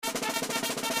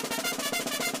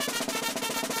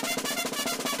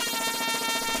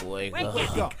Wake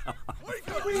Wake up. up. Wake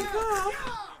up.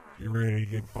 You ready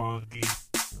to get funky?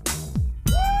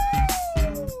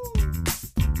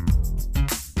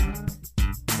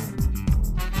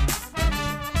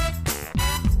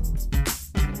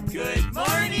 Good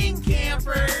morning,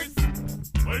 campers.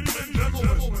 Ladies and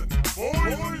gentlemen,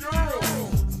 boys and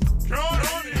girls,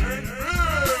 Connie and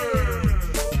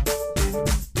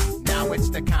Fish! Now it's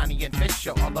the Connie and Fish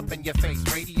show, all up in your face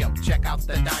radio. Check out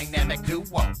the dynamic duo.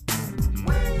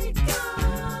 Wake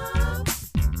up.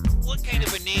 What kind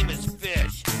of a name is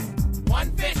Fish?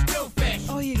 One fish, two fish.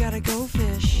 Oh, you gotta go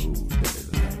fish.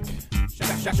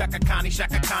 Shaka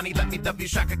Connie, let me W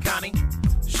Shaka Connie.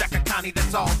 Shaka Connie,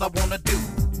 that's all I wanna do.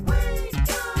 Wake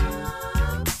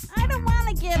up. I don't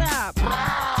wanna get up.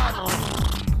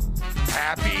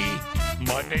 Happy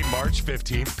Monday, March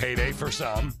 15th, payday for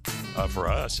some, for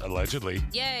us, allegedly.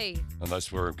 Yay.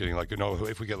 Unless we're getting like, no,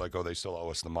 if we get let go, they still owe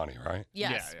us the money, right?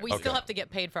 Yes, Yeah. we Okay. still have to get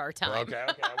paid for our time. Okay,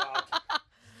 well.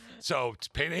 So it's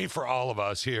payday for all of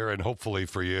us here, and hopefully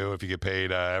for you. If you get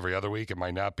paid every other week, it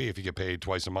might not be. If you get paid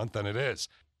twice a month, then it is.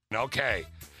 Okay,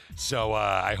 so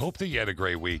I hope that you had a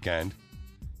great weekend.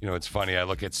 You know, it's funny. I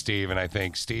look at Steve, and I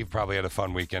think Steve probably had a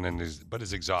fun weekend, but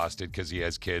is exhausted because he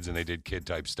has kids, and they did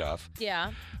kid-type stuff.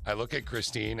 Yeah. I look at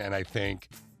Christine, and I think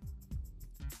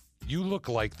you look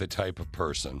like the type of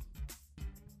person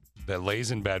that lays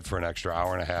in bed for an extra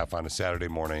hour and a half on a Saturday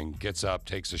morning, gets up,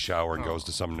 takes a shower, and goes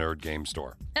to some nerd game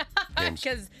store.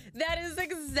 Because that is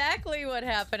exactly what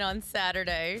happened on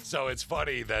Saturday. So it's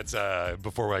funny that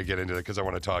before I get into it, because I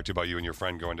want to talk to you about you and your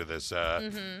friend going to this,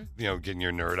 getting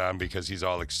your nerd on because he's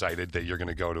all excited that you're going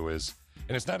to go to his.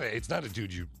 And it's not a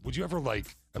dude. Would you ever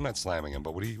I'm not slamming him,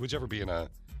 but would you ever be in a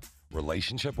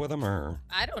relationship with him or?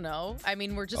 I don't know. I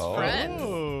mean, we're just Oh. friends.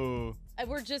 Oh.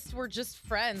 We're just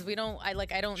friends. We don't. I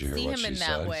don't Did you hear see what him she in said?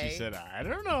 that way. She said, I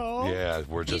don't know. Yeah,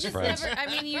 we're You just just friends. never. I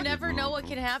mean, you never know what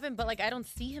can happen. But I don't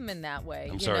see him in that way.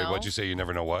 I'm sorry. Know? What'd you say? You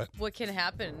never know what? What can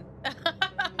happen?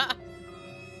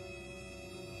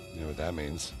 You know what that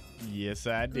means? Yes,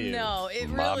 I do. No, it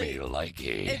Mommy really.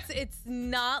 likey. It's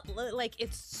not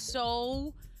it's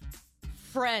so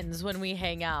friends when we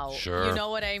hang out. Sure. You know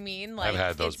what I mean? I've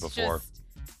had those it's before.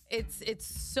 It's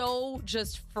so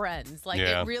just friends.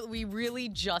 Yeah. We really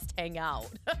just hang out.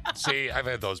 See, I've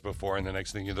had those before, and the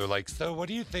next thing they're like, so what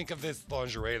do you think of this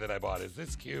lingerie that I bought? Is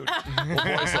this cute? Well,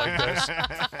 boys like this.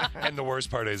 And the worst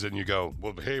part is, and you go,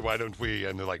 well, hey, why don't we?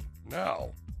 And they're like,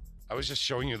 no. I was just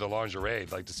showing you the lingerie,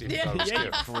 like to see if you thought it was Yeah,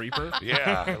 cute. you creeper.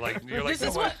 Yeah, like you're like, This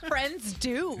is "No, what friends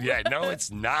do. Yeah, no,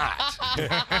 it's not.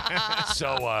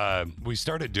 So we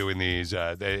started doing these,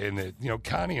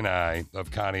 Connie and I,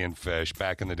 of Connie and Fish,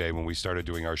 back in the day when we started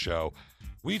doing our show,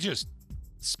 we just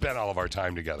spent all of our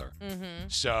time together. Mm-hmm.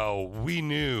 So we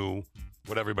knew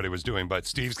what everybody was doing, but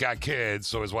Steve's got kids,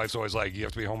 so his wife's always like, you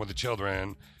have to be home with the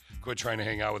children, quit trying to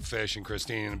hang out with Fish and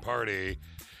Christine and party.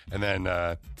 And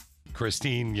then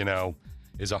Christine,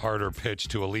 is a harder pitch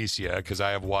to Alicia because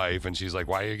I have wife, and she's like,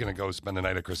 why are you going to go spend the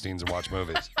night at Christine's and watch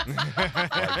movies?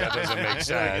 That doesn't make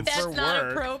sense. That's for not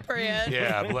work. appropriate.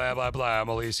 Yeah, blah, blah, blah. I'm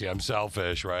Alicia. I'm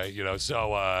selfish, right? It's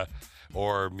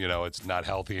not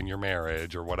healthy in your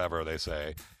marriage or whatever they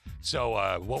say.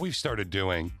 So what we've started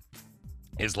doing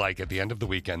is at the end of the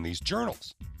weekend, these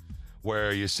journals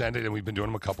where you send it, and we've been doing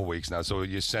them a couple weeks now. So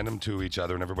you send them to each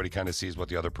other, and everybody kind of sees what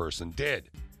the other person did.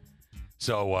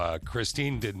 So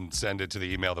Christine didn't send it to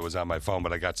the email that was on my phone,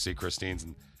 but I got to see Christine's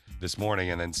this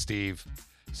morning, and then Steve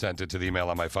sent it to the email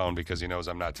on my phone because he knows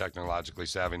I'm not technologically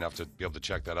savvy enough to be able to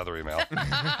check that other email.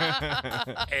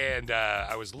 And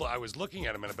I was looking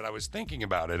at him, but I was thinking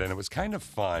about it, and it was kind of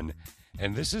fun.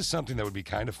 And this is something that would be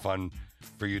kind of fun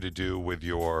for you to do with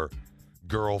your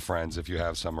girlfriends if you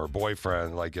have some, or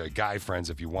boyfriend, guy friends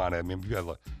if you want it. I mean, you have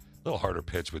a little harder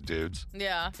pitch with dudes.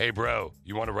 Yeah. Hey, bro,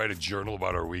 you want to write a journal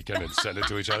about our weekend and send it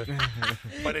to each other?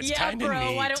 But it's Yeah, kind of bro.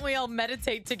 neat. Why don't we all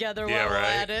meditate together Yeah, while we're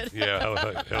right. at it?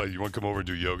 Yeah. Hell, you want to come over and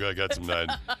do yoga? I got some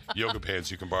yoga pants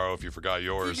you can borrow if you forgot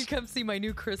You yours. can come see my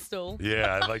new crystal.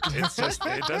 Yeah, it's just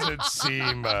it doesn't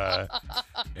seem.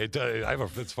 It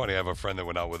does. It's funny. I have a friend that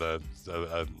went out with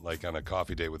on a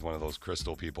coffee date with one of those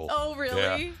crystal people. Oh, really?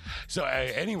 Yeah. So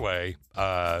anyway,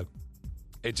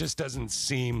 it just doesn't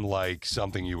seem like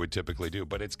something you would typically do,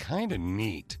 but it's kind of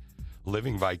neat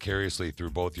living vicariously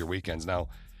through both your weekends. Now,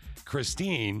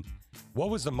 Christine, what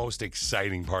was the most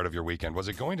exciting part of your weekend? Was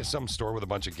it going to some store with a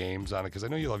bunch of games on it? Because I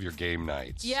know you love your game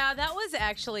nights. Yeah, that was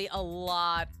actually a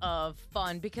lot of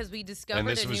fun because we discovered And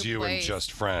this a was new you place. and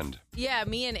just friend. Yeah,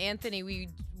 me and Anthony, we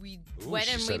Ooh, went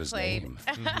she and said we his played.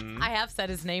 name. I have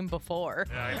said his name before.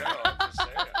 Yeah, I know. I'm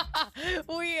just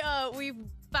saying. We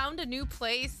found a new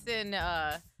place in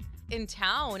in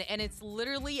town, and it's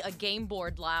literally a game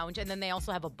board lounge, and then they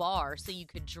also have a bar, so you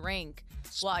could drink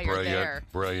while you're there.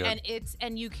 Brilliant.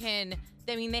 And you can.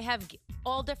 I mean, they have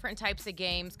all different types of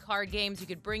games, card games. You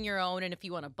could bring your own, and if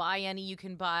you want to buy any, you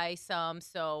can buy some.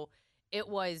 So it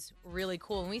was really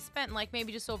cool, and we spent like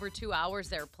maybe just over 2 hours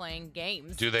there playing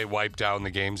games. Do they wipe down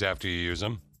the games after you use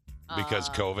them? Because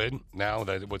COVID, now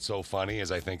that what's so funny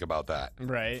is I think about that.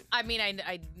 Right. I mean,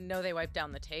 I know they wipe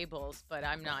down the tables, but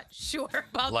I'm not sure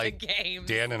about Like, the games.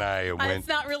 Dan and I went. It's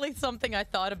not really something I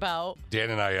thought about. Dan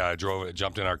and I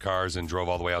jumped in our cars and drove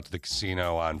all the way out to the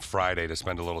casino on Friday to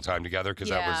spend a little time together because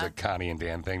that was Yeah. a Connie and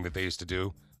Dan thing that they used to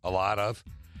do a lot of.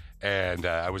 And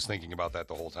I was thinking about that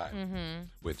the whole time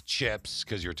with chips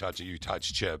because you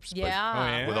touch chips. Yeah. Oh,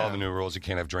 yeah. But with all the new rules, you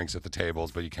can't have drinks at the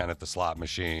tables, but you can at the slot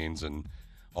machines and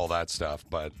all that stuff.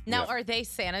 But Now, yeah. are they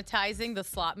sanitizing the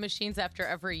slot machines after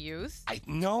every use?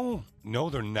 No,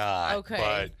 they're not. Okay.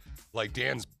 But like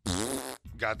Dan's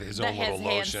got his own little hand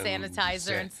lotion.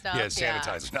 sanitizer and stuff, Yeah, yeah.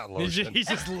 sanitizer, not He's lotion.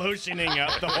 just lotioning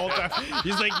up the whole time.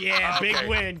 He's like, yeah, Okay. big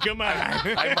win. Come on.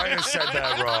 I might have said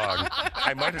that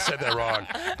wrong.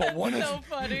 But one So of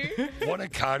funny. one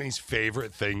of Connie's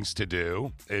favorite things to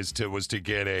do was to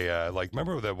get a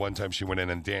remember that one time she went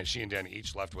in and she and Dan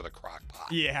each left with a crock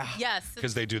pot. Yeah. Yes.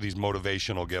 Because they do these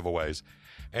motivational giveaways,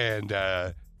 and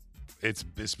it's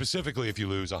specifically if you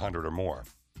lose 100 or more.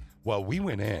 Well, we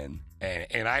went in,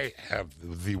 and I have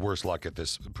the worst luck at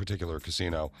this particular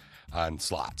casino on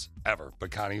slots ever. But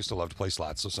Connie used to love to play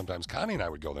slots, so sometimes Connie and I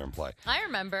would go there and play. I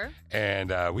remember.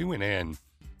 And we went in,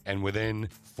 and within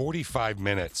 45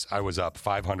 minutes, I was up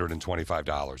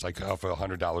 $525. I got for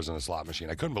 $100 in the slot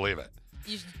machine. I couldn't believe it.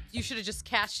 You should have just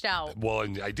cashed out. Well,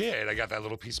 and I did. I got that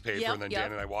little piece of paper, Yep, and then yep.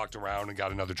 Dan and I walked around and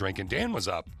got another drink, and Dan was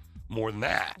up more than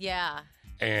that. Yeah.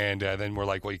 And then we're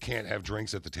like, well, you can't have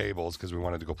drinks at the tables because we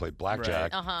wanted to go play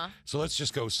blackjack. Right. Uh-huh. So let's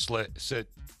just go sit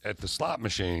at the slot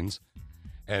machines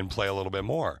and play a little bit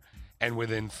more. And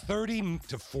within 30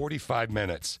 to 45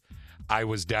 minutes, I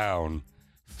was down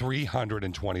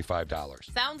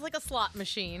 $325. Sounds like a slot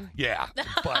machine. Yeah,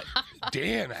 but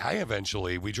Dan,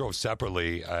 we drove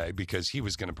separately because he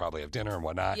was going to probably have dinner and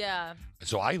whatnot. Yeah.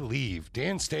 So I leave.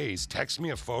 Dan stays, texts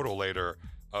me a photo later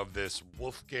of this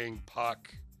Wolfgang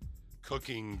Puck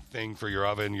cooking thing for your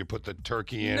oven. You put the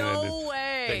turkey in No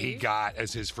way. that he got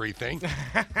as his free thing.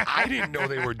 I didn't know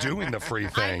they were doing the free I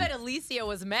thing. bet Alicia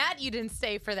was mad you didn't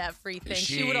stay for that free thing.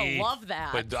 She would have loved that.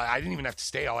 But I didn't even have to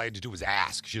stay. All I had to do was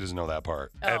ask. She doesn't know that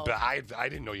part. Oh. But I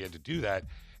didn't know you had to do that.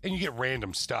 And you get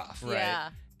random stuff. Yeah.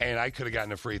 And I could have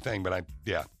gotten a free thing, but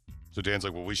So Dan's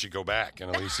like, well, we should go back.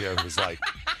 And Alicia was like,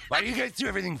 why do you guys do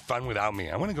everything fun without me?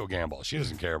 I want to go gamble. She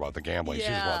doesn't care about the gambling. Yeah.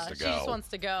 She just wants to go. She just wants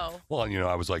to go. Well, and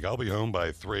I was like, I'll be home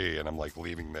by 3, and I'm like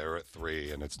leaving there at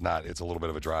 3, and it's a little bit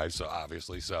of a drive, so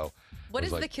obviously, so. What I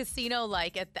is was the like, casino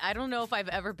like? I don't know if I've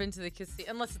ever been to the casino,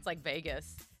 unless it's like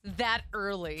Vegas, that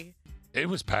early. It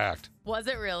was packed. Was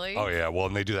it really? Oh, yeah. Well,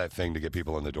 and they do that thing to get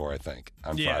people in the door, I think,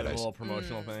 on Yeah, the Fridays. little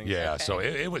promotional thing. Yeah, Okay. so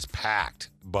it was packed,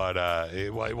 but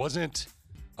it wasn't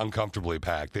uncomfortably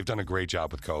packed. They've done a great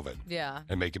job with COVID Yeah.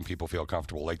 and making people feel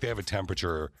comfortable. Like they have a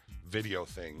temperature video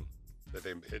thing that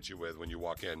they hit you with when you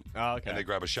walk in, Oh, okay. and they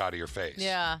grab a shot of your face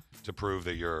Yeah. to prove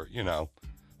that you're,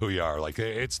 who you are. Like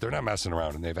they're not messing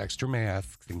around, and they have extra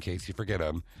masks in case you forget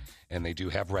them, and they do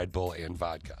have Red Bull and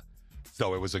vodka.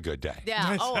 So it was a good day.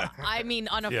 Yeah. Oh, I mean,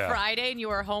 on a Yeah. Friday and you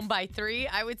were home by 3,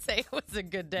 I would say it was a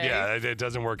good day. Yeah, it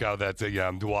doesn't work out that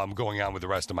I'm going on with the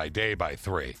rest of my day by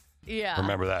 3. Yeah.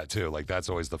 Remember that too. Like that's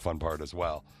always the fun part as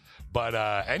well. But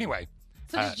anyway,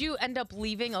 So did you end up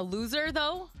leaving a loser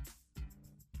though?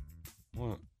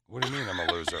 what do you mean I'm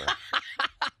a loser?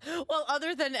 Well,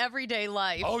 other than everyday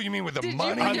life. Oh, you mean with the Did you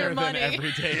money? win your Other than money.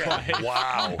 everyday life.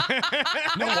 Wow.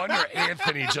 No wonder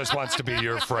Anthony just wants to be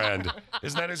your friend.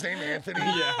 Isn't that his name, Anthony?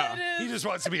 Yeah. He just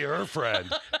wants to be her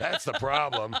friend. That's the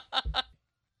problem.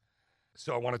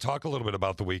 So I want to talk a little bit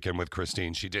about the weekend with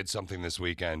Christine. She did something this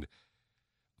weekend.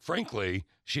 Frankly,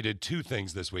 she did 2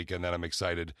 things this weekend that I'm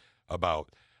excited about.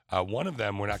 One of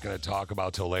them we're not going to talk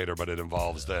about till later, but it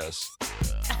involves this.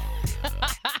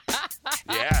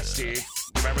 Yeah, Steve.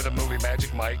 Remember the movie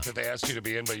Magic Mike that they asked you to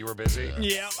be in, but you were busy?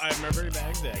 Yeah, I remember that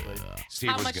exactly. Steve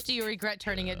How was much do you regret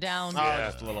turning it down? Oh,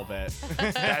 Yeah. just a little bit.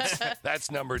 that's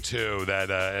number 2.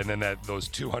 That and then those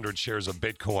 200 shares of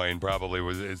Bitcoin probably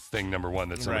is thing number 1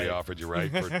 that somebody Right. offered you,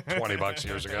 right, for $20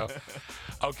 years ago.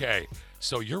 Okay,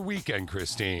 so your weekend,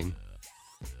 Christine,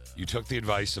 you took the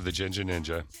advice of the Ginger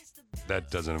Ninja. That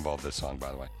doesn't involve this song,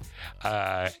 by the way,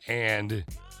 and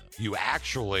you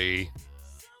actually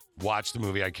watched the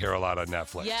movie I Care a Lot on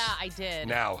Netflix. Yeah, I did.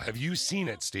 Now, have you seen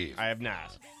it, Steve? I have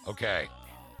not. Okay.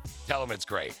 Tell them it's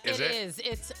great. Is it? It is.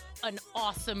 It's an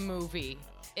awesome movie.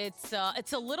 It's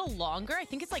a little longer. I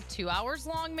think it's like 2 hours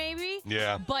long, maybe.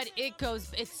 Yeah. But it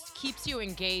keeps you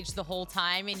engaged the whole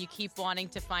time, and you keep wanting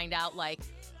to find out like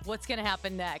what's gonna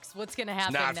happen next. What's gonna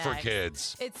happen Not next? for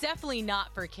kids. It's definitely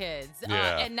not for kids.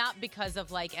 Yeah. And not because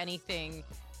of like anything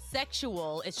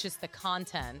sexual. It's just the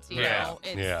content. You Yeah.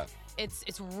 know?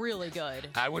 It's really good.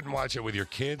 I wouldn't watch it with your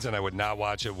kids, and I would not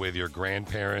watch it with your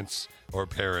grandparents or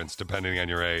parents, depending on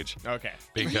your age, Okay.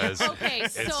 because Okay,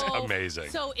 it's so amazing.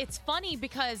 So it's funny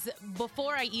because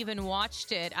before I even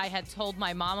watched it, I had told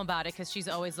my mom about it because she's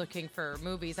always looking for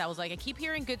movies. I was like, I keep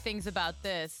hearing good things about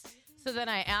this. So then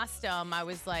I asked him, I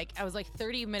was like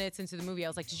 30 minutes into the movie. I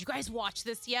was like, did you guys watch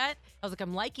this yet? I was like,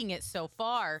 I'm liking it so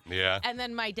far. Yeah. And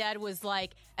then my dad was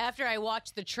like, after I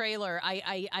watched the trailer,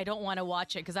 I don't want to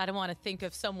watch it because I don't want to think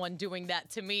of someone doing that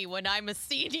to me when I'm a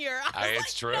senior. I was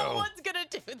It's like, true. no one's going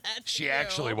to do that to She you.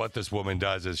 actually, what this woman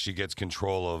does is she gets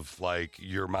control of like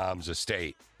your mom's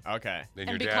estate. Okay. Then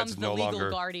And your becomes dad's the no legal longer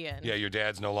guardian. Yeah, your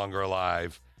dad's no longer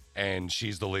alive, and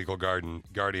she's the legal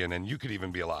guardian, and you could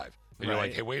even be alive. And you're like,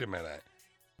 Right. hey, wait a minute.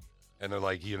 And they're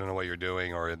like, you don't know what you're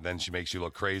doing, or then she makes you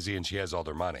look crazy, and she has all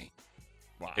their money.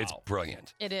 Wow. It's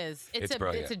brilliant. It is. It's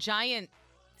brilliant. It's a giant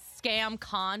scam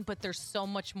con, but there's so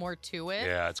much more to it.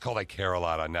 Yeah, it's called I Care a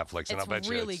Lot on Netflix, and It's I'll bet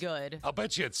you really it's, good. I'll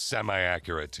bet you it's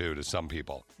semi-accurate too to some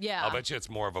people. Yeah. I'll bet you it's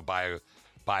more of a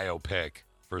biopic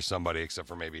for somebody, except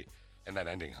for maybe in that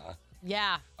ending, huh?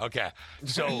 Yeah. Okay,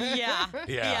 so Yeah.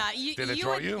 Yeah. You, Did it you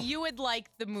throw would, you? You would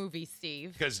like the movie,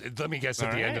 Steve. because let me guess, at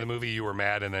All the end right. of the movie, you were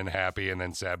mad and then happy and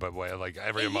then sad, but like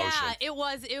every emotion. Yeah, it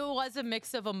was a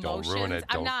mix of emotions. ruin it.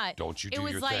 I'm Don't- not. don't you it do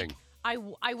was your like, thing.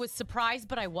 I was surprised,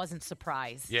 but I wasn't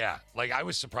surprised. Yeah, like I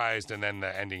was surprised, and then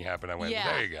the ending happened. I went,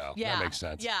 Yeah. there you go. Yeah. That makes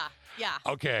sense. Yeah. Yeah.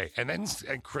 Okay, and then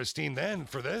and Christine, then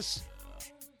for this,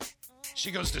 she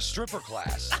goes to stripper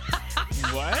class,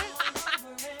 What?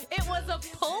 It was a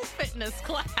pole fitness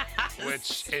class.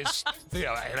 which is,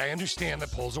 and I understand that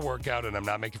pole's a workout, and I'm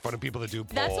not making fun of people that do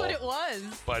pole. That's what it was.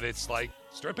 But it's like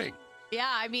stripping. Yeah,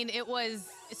 I mean, it was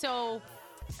so.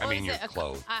 I what mean, is you're it?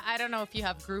 clothed. I don't know if you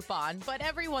have Groupon, but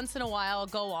every once in a while I'll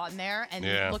go on there and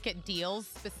Yeah. look at deals,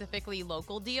 specifically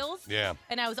local deals. Yeah.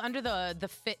 And I was under the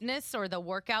fitness or the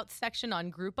workout section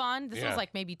on Groupon. This Yeah. was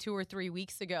like maybe 2 or 3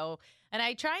 weeks ago. And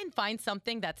I try and find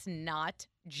something that's not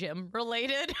gym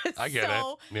related. I get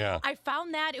so it. Yeah. I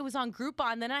found that it was on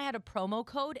Groupon. Then I had a promo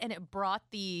code and it brought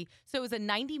so it was a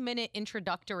 90-minute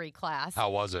introductory class. How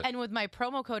was it? And with my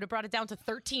promo code, it brought it down to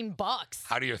 $13.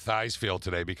 How do your thighs feel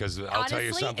today? Because I'll tell you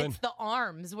Honestly, something. it's the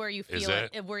arms where you Is feel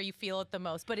it? where you feel it the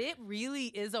most. But it really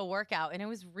is a workout, and it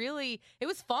was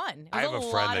fun. It I was have a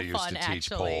lot friend that of used fun, to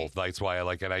teach actually. pole. That's why I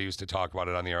like it. I used to talk about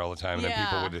it on the air all the time, and then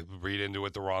people Yeah. would read into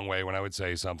it the wrong way when I would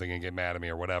say something and get mad at me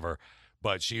or whatever.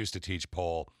 But she used to teach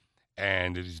pole,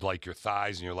 and it's like your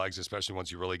thighs and your legs, especially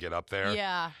once you really get up there.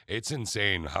 Yeah. It's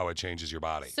insane how it changes your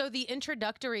body. So the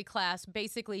introductory class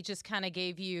basically just kind of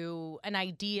gave you an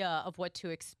idea of what to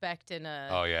expect in a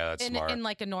Oh, yeah, that's smart. in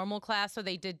like a normal class. So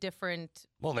they did different.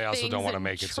 Well, they also don't things want to and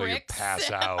make it so you tricks.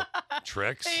 pass out.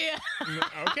 Tricks? Yeah.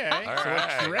 Okay. All so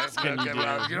right. what tricks can you Okay, do?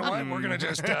 well, you know what? We're going to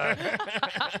just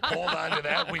hold on to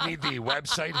that. We need the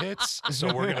website hits, so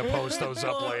we're going to post those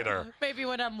up later. Maybe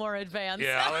when I'm more advanced.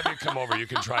 Yeah, I'll have you come over. You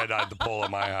can try it on the pole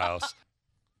at my house.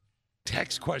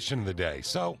 Text question of the day.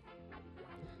 So,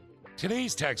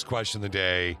 today's text question of the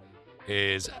day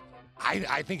is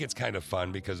I think it's kind of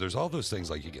fun because there's all those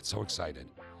things like you get so excited.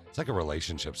 It's like a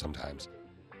relationship sometimes.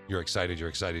 You're excited,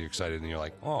 and you're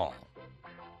like, oh,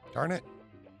 darn it.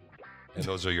 And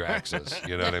those are your exes.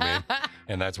 You know what I mean?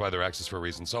 And that's why they're exes for a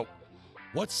reason. So,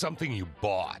 what's something you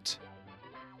bought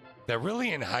that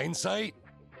really, in hindsight,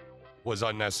 was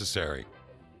unnecessary?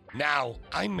 Now,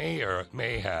 I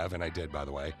may have, and I did, by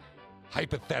the way,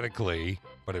 hypothetically,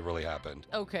 but it really happened,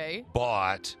 Okay.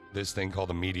 bought this thing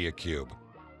called a Media Cube.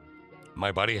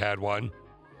 My buddy had one.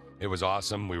 It was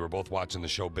awesome. We were both watching the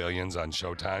show Billions on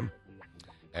Showtime.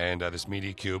 And this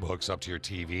Media Cube hooks up to your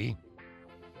TV,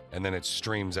 and then it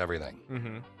streams everything.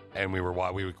 Mm-hmm. And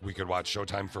we could watch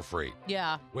Showtime for free,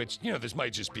 Yeah. which, this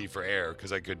might just be for air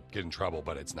because I could get in trouble,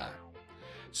 but it's not.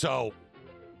 So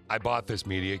I bought this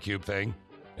Media Cube thing.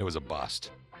 It was a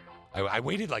bust. I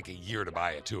waited like a year to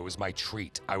buy it, too. It was my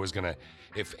treat. I was going to,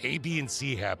 if A, B, and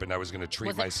C happened, I was going to treat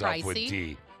Was it myself with pricey?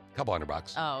 D. A couple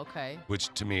 $100, Oh, okay.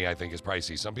 which to me I think is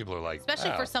pricey. Some people are like,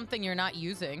 Especially "Oh." for something you're not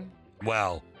using.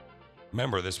 Well,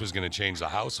 remember, this was going to change the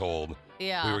household.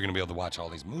 Yeah. We were going to be able to watch all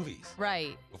these movies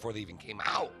Right. before they even came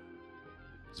out.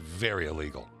 It's very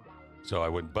illegal. So I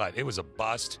wouldn't, but it was a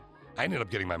bust. I ended up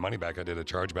getting my money back. I did a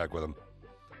chargeback with them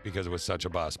because it was such a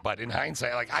bust. But in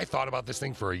hindsight, like I thought about this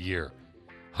thing for a year.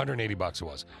 $180 it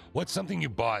was. What's something you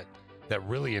bought that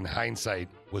really, in hindsight,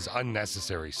 was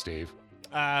unnecessary, Steve?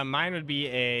 Mine would be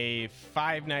a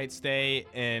 5-night stay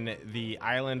in the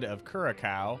island of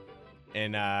Curacao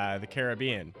in the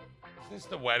Caribbean. Is this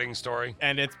the wedding story?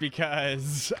 And it's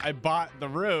because I bought the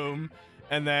room,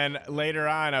 and then later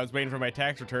on, I was waiting for my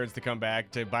tax returns to come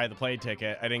back to buy the plane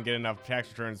ticket. I didn't get enough tax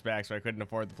returns back, so I couldn't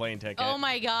afford the plane ticket. Oh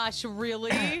my gosh,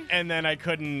 really? And then I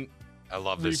couldn't I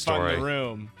love this refund story. the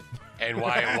room. And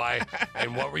why?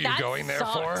 And what were you That going there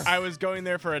sucks. for? I was going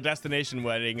there for a destination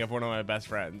wedding of one of my best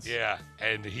friends. Yeah,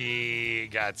 and he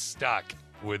got stuck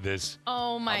with this.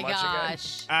 Oh my much again?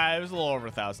 gosh. It was a little over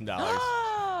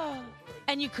 $1,000.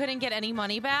 And you couldn't get any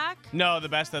money back? No, the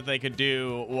best that they could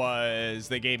do was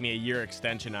they gave me a year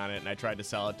extension on it, and I tried to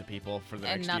sell it to people for the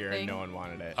And next year, nothing? and no one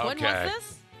wanted it. Oh. When Okay. was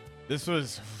this? This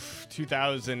was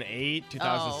 2008,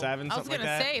 2007, I was something like gonna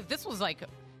that. say, if this was like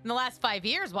in the last 5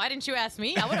 years, why didn't you ask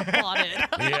me? I would have bought it.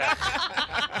 Yeah.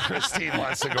 Christine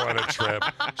wants to go on a trip.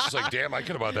 She's like, damn, I could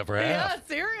have bought that for half. Yeah,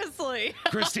 seriously.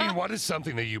 Christine, what is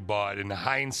something that you bought in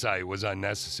hindsight was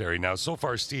unnecessary? Now, so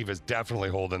far, Steve is definitely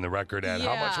holding the record at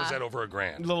how much Yeah. was that? Over A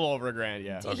 $1,000. little over $1,000,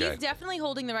 yeah. Okay. He's definitely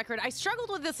holding the record. I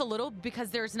struggled with this a little because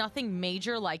there's nothing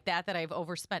major like that I've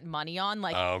overspent money on.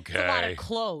 Like it's a lot Okay. of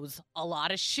clothes, a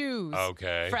lot of shoes,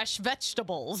 Okay. fresh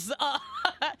vegetables.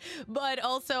 But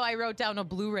also I wrote down a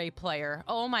Blu-ray player.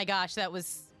 Oh my gosh, that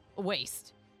was a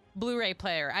waste. Blu-ray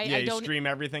player. Yeah, I you don't stream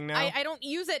everything now? I don't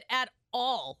use it at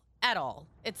all. At all.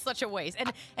 It's such a waste. And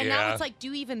now Yeah. it's like, do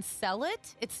you even sell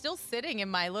it? It's still sitting in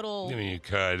my little. I mean, you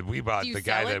could. We bought Do you the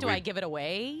guy sell it? that Do we I give it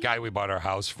away? guy we bought our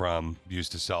house from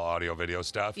used to sell audio video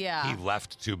stuff. Yeah. He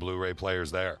left 2 Blu-ray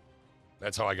players there.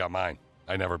 That's how I got mine.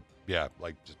 I never,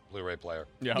 like just Blu-ray player.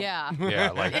 Yep. Yeah.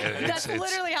 Yeah, like That's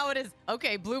literally how it is.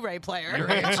 Okay, Blu-ray Your player.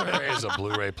 answer is a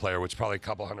Blu-ray player, which is probably a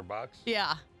couple $100.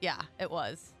 Yeah, it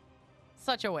was.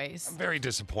 Such a waste. I'm very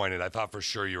disappointed. I thought for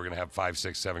sure you were going to have $5,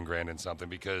 $6, $7 grand in something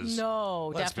because No,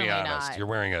 let's definitely be honest, not. you're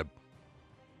wearing a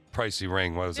pricey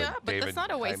ring. What was yeah, it? but David that's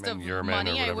not a waste Hyman of Yerman or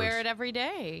money. I whatever wear it's- it every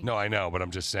day. No, I know, but I'm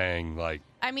just saying, like,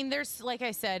 I mean, there's, like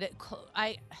I said,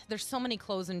 there's so many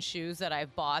clothes and shoes that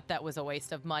I've bought that was a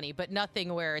waste of money, but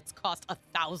nothing where it's cost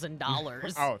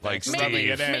 $1,000. Oh, Like thanks for Steve. rubbing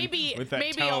it in maybe with that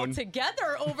maybe tone.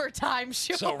 altogether over time,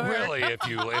 sure. so really, if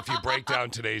you break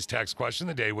down today's text question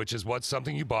of the day, which is what's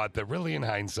something you bought that really, in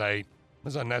hindsight,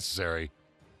 was unnecessary.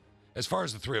 As far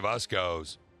as the three of us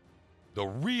goes, the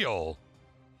real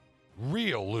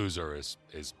loser is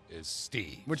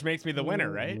Steve. Which makes me the winner,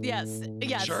 right? Yes.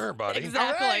 Sure, buddy.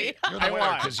 Exactly. You're the I winner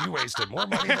won. because you wasted more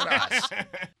money than us.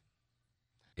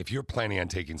 If you're planning on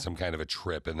taking some kind of a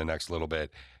trip in the next little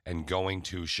bit and going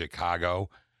to Chicago,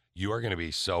 you are going to be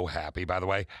so happy. By the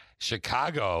way,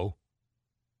 Chicago,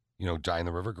 dyeing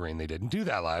the river green, they didn't do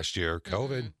that last year.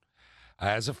 COVID.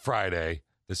 As of Friday,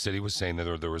 the city was saying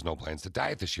that there was no plans to dye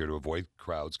it this year to avoid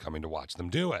crowds coming to watch them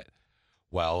do it.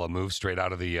 Well, a move straight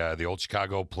out of the old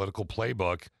Chicago political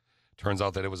playbook. Turns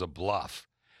out that it was a bluff.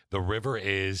 The river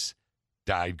is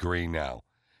dyed green now.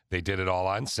 They did it all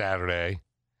on Saturday.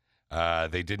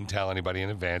 They didn't tell anybody in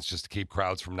advance just to keep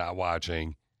crowds from not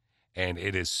watching. And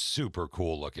it is super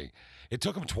cool looking. It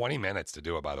took them 20 minutes to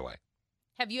do it, by the way.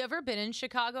 Have you ever been in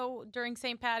Chicago during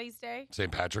St. Patty's Day?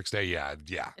 St. Patrick's Day? Yeah.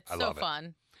 It's I so love it.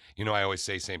 fun. I always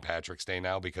say St. Patrick's Day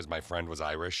now because my friend was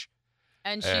Irish.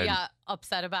 And she And got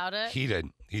upset about it. He did.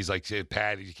 He's like,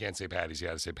 Patty, you can't say Patty's, you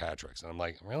got to say Patrick's. And I'm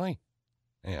like, really?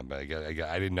 Yeah, but I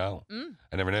didn't know.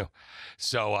 I never knew.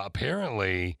 So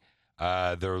apparently,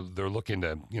 they're looking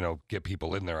to get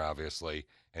people in there obviously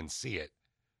and see it,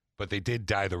 but they did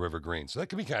dye the river green, so that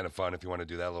could be kind of fun if you want to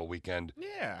do that little weekend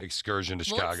Yeah. excursion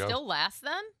to Will Chicago. it still last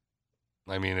then?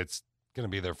 I mean, it's going to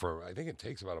be there for. I think it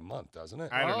takes about a month, doesn't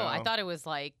it? I don't know. I thought it was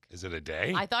like Is it a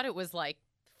day?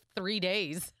 3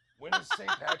 days. When is St.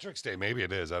 Patrick's Day? Maybe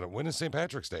it is. When is St.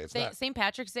 Patrick's Day? It's not. St.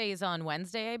 Patrick's Day is on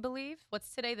Wednesday, I believe.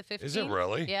 What's today, the 15th? Is it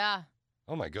really? Yeah.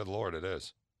 Oh my good Lord, it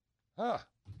is. Huh.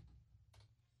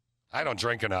 I don't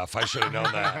drink enough. I should have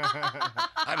known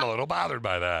that. I'm a little bothered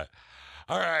by that.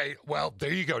 All right. Well,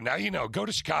 there you go. Now you know. Go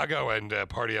to Chicago and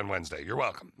party on Wednesday. You're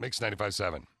welcome. Mix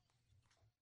 95.7.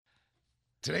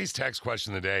 Today's text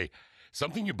question of the day.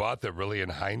 Something you bought that really in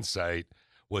hindsight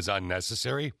was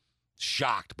unnecessary.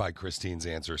 Shocked by Christine's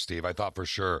answer, Steve. I thought for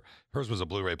sure hers was a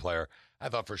Blu-ray player. I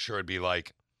thought for sure it'd be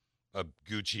like a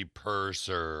Gucci purse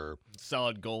or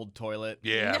Solid gold toilet.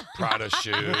 Prada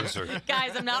shoes or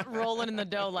Guys, I'm not rolling in the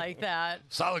dough like that.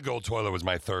 solid gold toilet was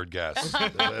my third guess. I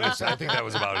think that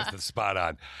was about the spot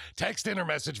on. Text in or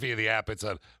message via the app. It's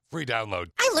a free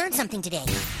download. I learned something today.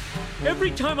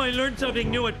 Every time I learn something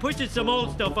new, it pushes some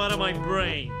old stuff out of my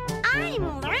brain.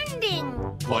 I'm learning.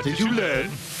 What did you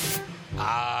learn?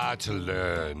 To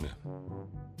learn.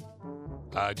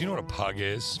 Do you know what a pug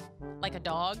is? Like a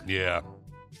dog? Yeah.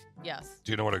 Yes.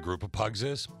 Do you know what a group of pugs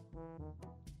is?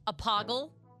 A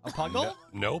poggle? A puggle?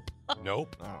 Nope.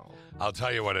 Nope. Oh. I'll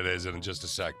tell you what it is in just a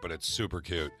sec, but it's super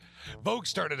cute. Vogue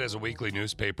started as a weekly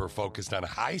newspaper focused on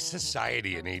high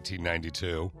society in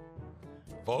 1892.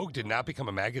 Vogue did not become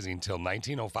a magazine until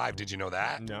 1905. Did you know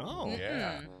that? No.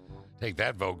 Yeah. Take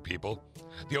that, Vogue people.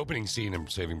 The opening scene in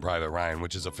Saving Private Ryan,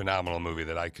 which is a phenomenal movie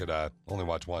that I could only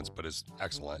watch once, but is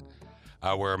excellent,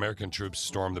 where American troops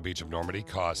stormed the beach of Normandy,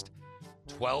 cost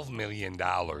 $12 million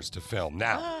to film.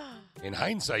 Now, in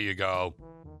hindsight, you go,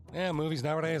 movies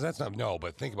nowadays, that's not... No,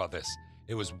 but think about this.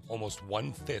 It was almost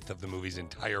 1/5 of the movie's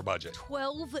entire budget.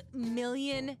 $12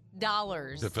 million.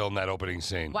 To film that opening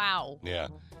scene. Wow. Yeah.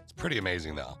 It's pretty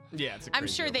amazing, though. Yeah, it's a I'm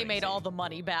crazy sure they opening made scene. all the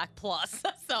money back plus.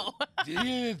 So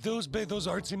Yeah, those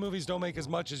artsy movies don't make as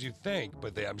much as you think,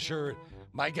 but I'm sure...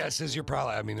 My guess is it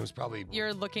was probably...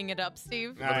 you're looking it up,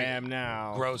 Steve? I am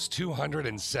now. Gross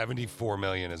 $274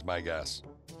 million is my guess.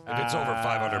 If it's over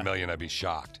 $500 million, I'd be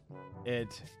shocked.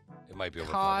 It It might be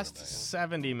over cost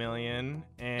 $500 $70 million,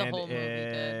 and whole movie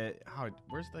did.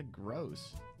 where's the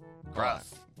gross?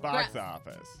 Gross. Box Gross.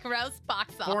 office. Gross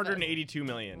box office. 482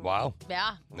 million. Wow.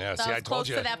 Yeah. Yeah, So see, I I was told close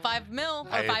you. to that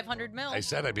 500 mil. I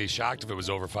said I'd be shocked if it was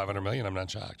over $500 million. I'm not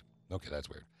shocked. Okay, that's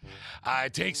weird.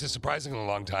 It takes a surprisingly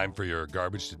long time for your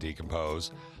garbage to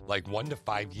decompose, like 1 to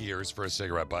 5 years for a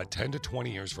cigarette butt, 10 to 20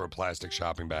 years for a plastic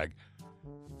shopping bag,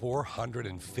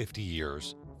 450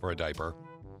 years for a diaper,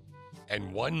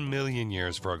 and 1 million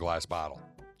years for a glass bottle,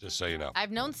 just so you know.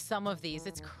 I've known some of these.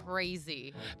 It's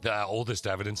crazy. The oldest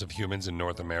evidence of humans in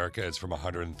North America is from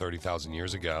 130,000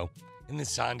 years ago in the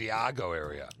San Diego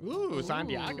area. Ooh, San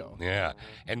Diego. Yeah.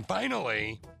 And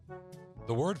finally,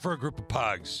 the word for a group of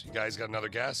pugs. You guys got another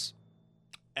guess?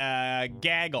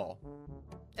 Gaggle.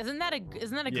 Isn't that a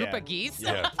group Yeah. of geese?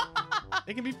 Yeah.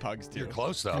 They can be pugs too. You're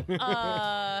close, though.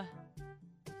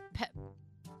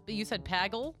 You said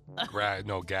Paggle?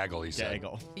 No, gaggle, he said.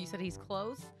 Gaggle. You said he's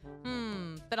close?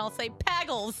 Then I'll say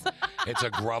Paggles. It's a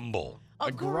grumble.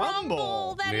 A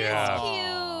grumble. That is Yeah.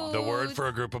 cute. The word for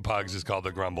a group of pugs is called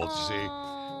the grumble. Did you see?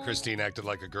 Aw. Christine acted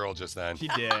like a girl just then. She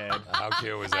did. How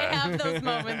cute was I that? have those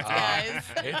moments, guys.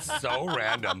 It's so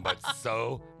random, but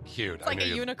so cute. It's like a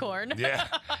unicorn. Yeah,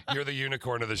 you're the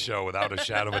unicorn of the show without a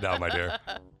shadow of a doubt, my dear.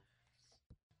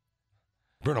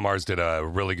 Bruno Mars did a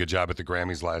really good job at the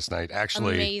Grammys last night.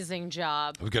 Actually, Amazing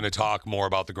job. we're going to talk more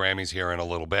about the Grammys here in a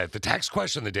little bit. The text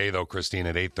question of the day, though, Christine,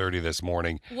 at 8:30 this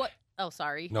morning. What? Oh,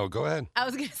 sorry. No, go ahead. I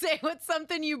was going to say, what's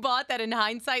something you bought that in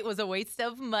hindsight was a waste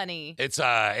of money? It's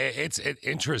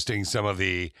interesting, some of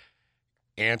the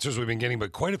answers we've been getting,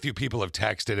 but quite a few people have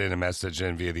texted in and messaged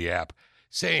in via the app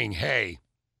saying, hey,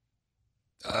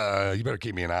 you better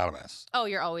keep me anonymous. Oh,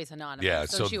 you're always anonymous. Yeah, Don't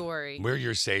so you worry. We're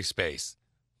your safe space.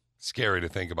 Scary to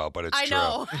think about, but it's I true.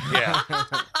 know. Yeah.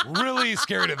 Really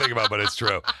scary to think about, but it's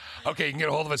true. Okay, you can get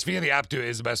a hold of us via the app,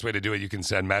 is the best way to do it. You can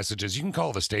send messages. You can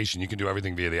call the station. You can do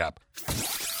everything via the app.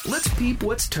 Let's peep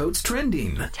what's totes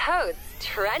trending Toads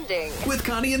trending. with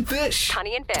Connie and Fish.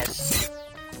 Connie and Fish.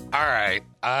 All right.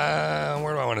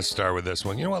 Where do I want to start with this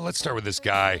one? You know what? Let's start with this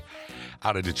guy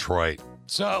out of Detroit.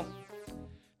 So,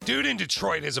 dude in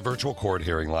Detroit has a virtual court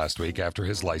hearing last week after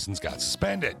his license got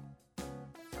suspended.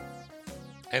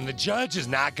 And the judge is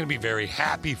not going to be very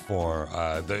happy for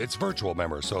it's virtual,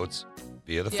 remember, so it's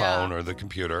via the phone or the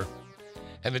computer.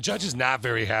 And the judge is not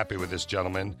very happy with this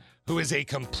gentleman, who is a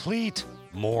complete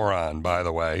moron, by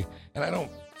the way. And I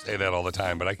don't say that all the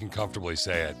time, but I can comfortably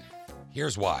say it.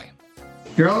 Here's why.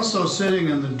 You're also sitting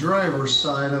in the driver's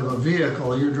side of a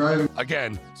vehicle. You're driving.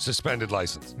 Again, suspended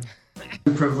license.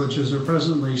 Privileges are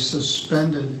presently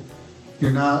suspended.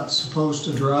 You're not supposed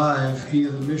to drive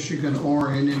either Michigan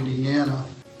or in Indiana.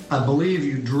 I believe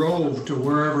you drove to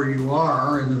wherever you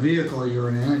are in the vehicle you're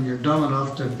in, and you're dumb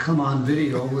enough to come on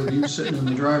video with you sitting in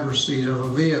the driver's seat of a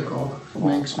vehicle. It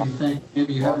makes me think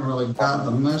maybe you haven't really gotten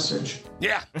the message.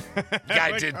 Yeah,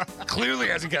 guy clearly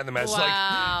hasn't gotten the message.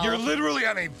 Wow. Like, you're literally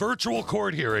on a virtual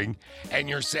court hearing, and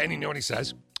you're saying, you know what he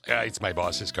says? It's my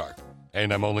boss's car,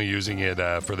 and I'm only using it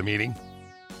for the meeting.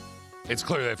 It's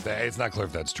clear it's not clear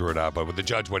if that's true or not, but with the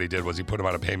judge, what he did was he put him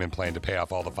on a payment plan to pay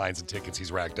off all the fines and tickets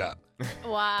he's racked up.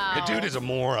 Wow. The dude is a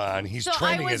moron. He's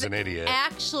trending as an idiot.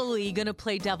 Actually gonna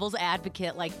play devil's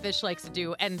advocate like Fish likes to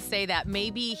do and say that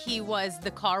maybe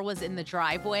the car was in the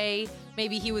driveway.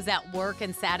 Maybe he was at work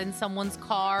and sat in someone's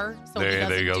car. So he doesn't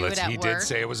there you go. do it at He work. did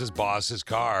say it was his boss's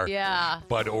car. Yeah.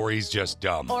 Or he's just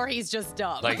dumb. Or he's just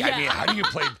dumb. Like, I mean, how do you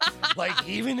play? Like,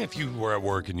 even if you were at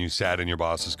work and you sat in your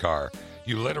boss's car,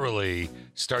 you literally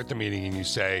start the meeting and you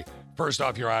say, First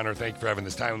off, Your Honor, thank you for having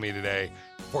this time with me today.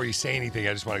 Before you say anything,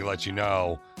 I just want to let you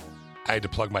know I had to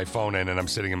plug my phone in, and I'm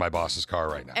sitting in my boss's car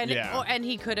right now. And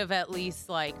he could have at least,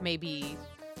 maybe...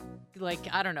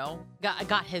 I don't know,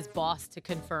 got his boss to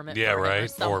confirm it. Yeah, for him right. Or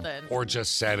something. Or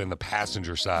just sat in the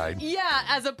passenger side. Yeah,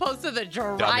 as opposed to the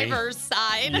driver's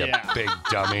side. Yeah, big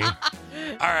dummy. All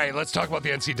right, let's talk about the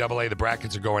NCAA. The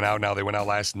brackets are going out now. They went out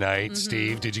last night.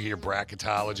 Steve, did you get your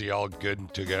bracketology all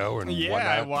good to go? And Yeah,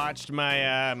 whatnot? I watched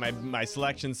my my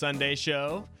Selection Sunday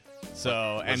show.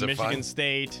 So and it Michigan fun?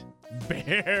 State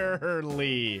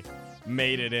barely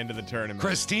made it into the tournament.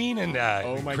 Christine and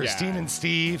God.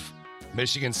 Steve,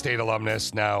 Michigan State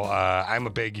alumnus. Now, I'm a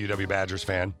big UW Badgers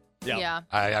fan. Yep. Yeah.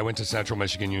 I went to Central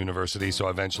Michigan University, so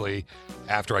eventually,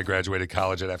 after I graduated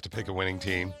college, I'd have to pick a winning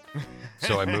team.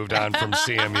 So I moved on from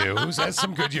CMU, who's had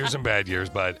some good years and bad years,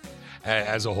 but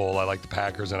as a whole, I like the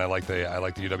Packers and I like the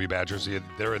UW Badgers.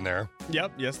 They're in there.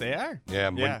 Yep. Yes, they are.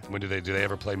 Yeah. Yeah. When do they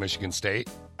ever play Michigan State?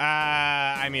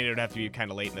 I mean, it would have to be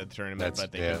kind of late in the tournament,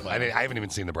 but they could play. I haven't even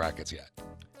seen the brackets yet.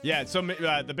 Yeah, so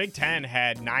the Big Ten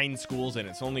had 9 schools in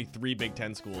it. So only 3 Big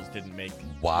Ten schools didn't make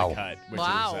the cut, which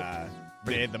is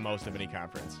they had the most of any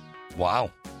conference.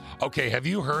 Wow. Okay, have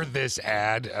you heard this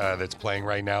ad that's playing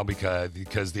right now? Because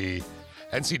the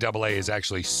NCAA is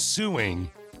actually suing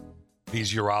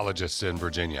these urologists in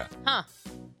Virginia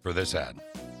for this ad.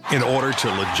 In order to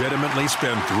legitimately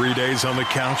spend 3 days on the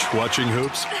couch watching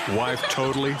hoops, wife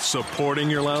totally supporting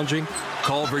your lounging,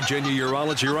 call Virginia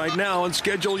Urology right now and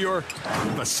schedule your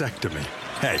vasectomy.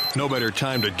 Hey, no better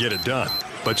time to get it done.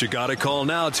 But you gotta call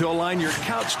now to align your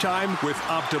couch time with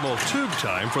optimal tube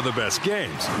time for the best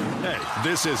games. Hey,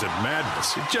 this isn't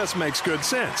madness. It just makes good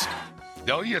sense.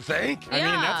 Don't you think? Yeah,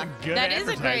 I mean, that's a good that is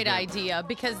a great advertisement. idea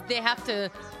because they have to,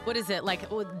 what is it,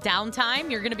 downtime?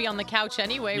 You're going to be on the couch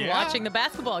anyway watching the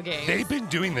basketball game. They've been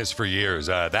doing this for years.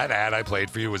 That ad I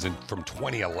played for you was from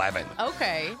 2011.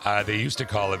 Okay. They used to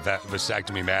call it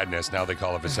vasectomy madness. Now they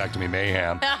call it vasectomy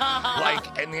mayhem.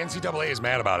 And the NCAA is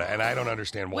mad about it, and I don't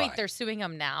understand why. Wait, they're suing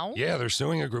them now? Yeah, they're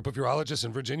suing a group of urologists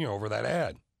in Virginia over that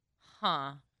ad.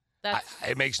 Huh. That's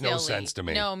it makes no silly. sense to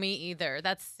me. No, me either.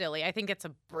 That's silly. I think it's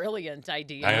a brilliant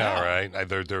idea. I know,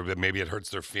 right? Maybe it hurts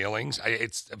their feelings.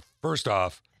 It's first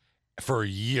off, for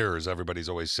years everybody's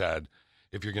always said,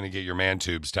 if you're going to get your man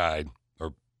tubes tied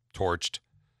or torched,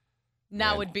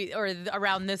 now would be, or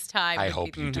around this time. I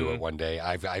hope you do it one day.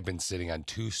 I've been sitting on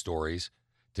 2 stories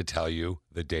to tell you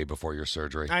the day before your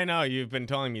surgery. I know, you've been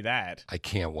telling me that. I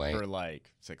can't wait. For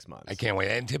 6 months. I can't wait.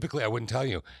 And typically I wouldn't tell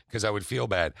you because I would feel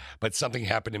bad. But something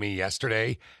happened to me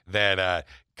yesterday that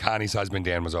Connie's husband,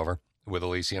 Dan, was over with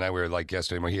Alicia and I. We were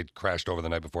yesterday, he had crashed over the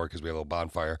night before because we had a little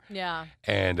bonfire. Yeah.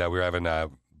 And we were having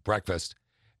breakfast.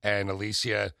 And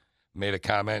Alicia made a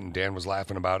comment and Dan was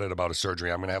laughing about a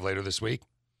surgery I'm going to have later this week.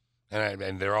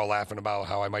 And they're all laughing about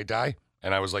how I might die.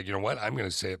 And I was like, you know what? I'm going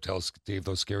to tell Steve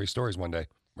those scary stories one day.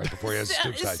 Right before he has his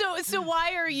tube tied. So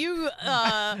why are you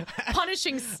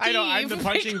punishing Steve? I know, I'm the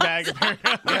punching bag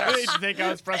apparently to take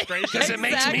out his frustration. Because it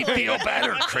makes me feel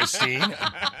better, Christine.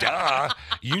 Duh.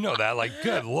 You know that.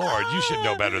 Good Lord, you should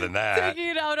know better than that. Taking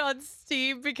it out on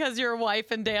Steve because your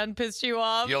wife and Dan pissed you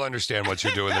off. You'll understand once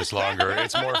you're doing this longer.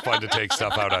 It's more fun to take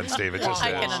stuff out on Steve. It just I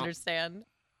is. can understand.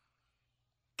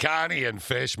 Connie and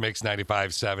Fish, Mix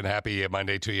 95.7. Happy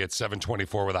Monday to you. It's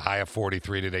 7:24 with a high of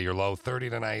 43 today. Your low 30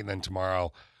 tonight, and then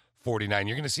tomorrow 49.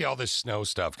 You're going to see all this snow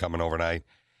stuff coming overnight.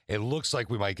 It looks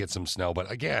like we might get some snow, but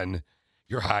again,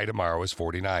 your high tomorrow is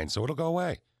 49, so it'll go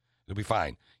away. It'll be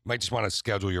fine. You might just want to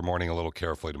schedule your morning a little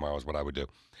carefully tomorrow is what I would do.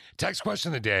 Text question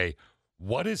of the day,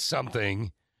 what is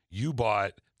something you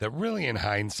bought that really in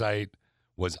hindsight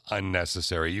was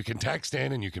unnecessary? You can text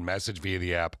in and you can message via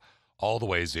the app. All the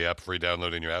ways, the app, free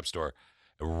download in your app store.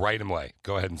 Right away.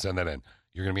 Go ahead and send that in.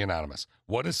 You're going to be anonymous.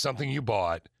 What is something you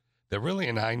bought that really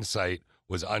in hindsight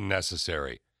was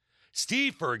unnecessary?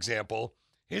 Steve, for example,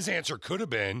 his answer could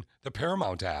have been the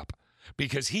Paramount app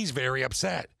because he's very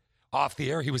upset. Off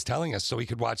the air, he was telling us so he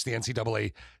could watch the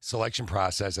NCAA selection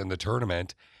process and the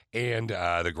tournament and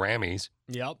the Grammys.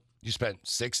 Yep. You spent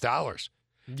 $6.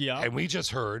 Yep. And we just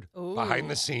heard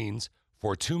behind the scenes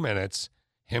for 2 minutes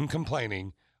him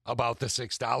complaining about the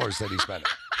 $6 that he spent.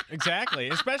 Exactly.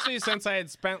 Especially since I had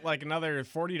spent another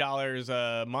 $40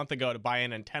 a month ago to buy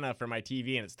an antenna for my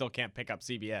TV and it still can't pick up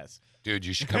CBS. Dude,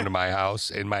 you should come to my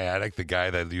house. In my attic, the guy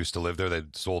that used to live there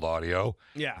that sold audio,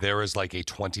 yeah, there is a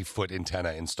 20-foot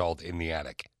antenna installed in the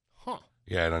attic. Huh.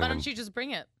 Yeah, Why don't you just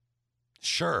bring it?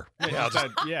 Sure.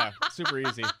 Yeah, super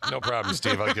easy. No problem,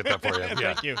 Steve. I'll get that for you. Yeah.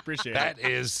 Thank you. Appreciate that. That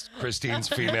is Christine's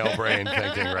female brain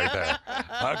thinking right there.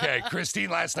 Okay,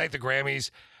 Christine, last night, the Grammys.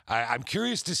 I'm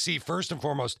curious to see, first and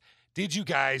foremost,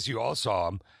 you all saw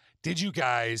them, Did you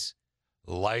guys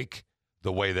like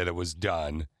the way that it was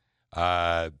done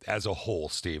as a whole,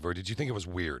 Steve, or did you think it was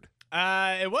weird?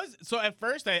 It was. So at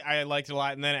first I liked it a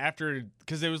lot, and then after,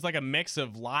 because it was like a mix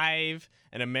of live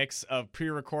and a mix of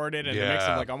pre-recorded and a mix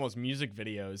of like almost music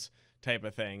videos type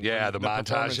of thing. Yeah, the montages.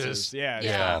 performances.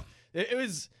 Yeah.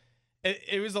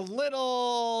 It was a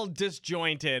little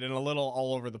disjointed and a little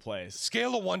all over the place.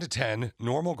 Scale of 1 to 10,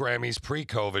 normal Grammys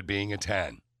pre-COVID being a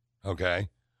 10. Okay.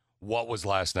 What was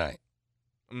last night?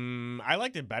 I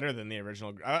liked it better than the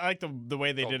original. I like the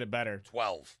way they did it better.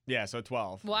 12. Yeah, so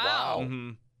 12. Wow.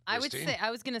 Mm-hmm. I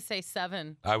was gonna say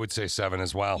 7. I would say 7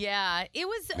 as well. Yeah, it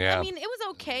was. Yeah. I mean, it was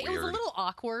okay. Weird. It was a little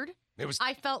awkward. It was.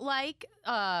 I felt like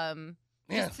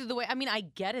just through the way. I mean, I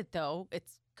get it though.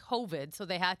 It's COVID, so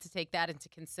they had to take that into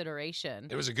consideration.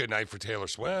 It was a good night for Taylor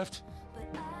Swift.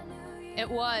 It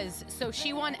was. So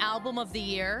she won Album of the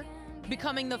Year,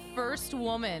 becoming the first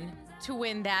woman to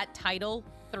win that title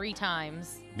 3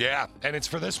 times. Yeah, and it's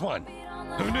for this one.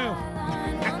 Who knew?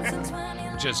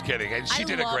 Just kidding. And she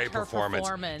did a great performance.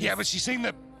 Yeah, but she sang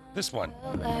this one.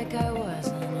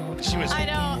 She was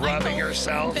rubbing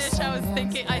herself. Fish, I was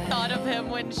thinking, I thought of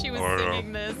him when she was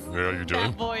singing this. Yeah, you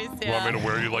doing? That voice, yeah. Want me to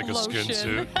wear you like a skin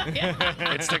suit?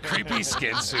 It's the creepy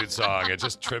skin suit song. It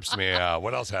just trips me out.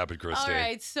 What else happened, Christine? All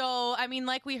right, so, I mean,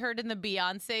 like we heard in the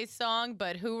Beyonce song,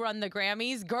 but who run the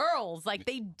Grammys? Girls. Like,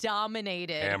 they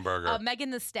dominated. Hamburger.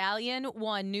 Megan Thee Stallion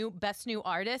won Best New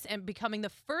Artist and becoming the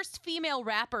first female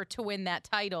rapper to win that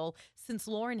title since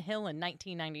Lauryn Hill in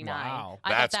 1999. Wow. I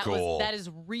That's thought cool. That is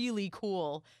really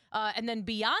cool. And then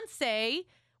Beyonce,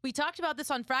 we talked about this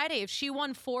on Friday. If she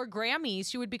won 4 Grammys,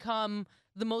 she would become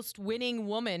the most winning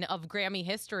woman of Grammy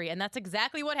history. And that's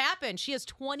exactly what happened. She has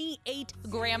 28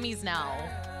 Grammys now.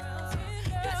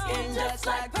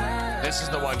 This is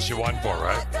the one she won for,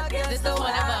 right? This is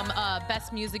one of them,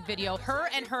 Best Music Video. Her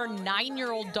and her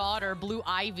 9-year-old daughter, Blue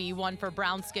Ivy, won for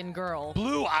Brown Skin Girl.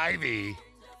 Blue Ivy,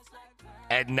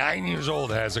 at 9 years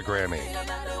old, has a Grammy.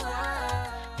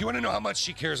 You want to know how much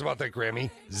she cares about that Grammy?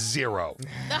 0.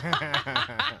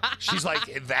 She's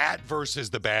like that versus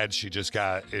the badge she just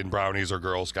got in Brownies or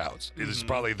Girl Scouts. It is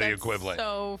probably the equivalent.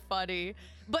 So funny.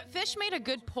 But Fish made a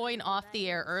good point off the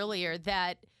air earlier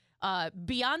that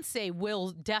Beyonce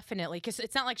will definitely, because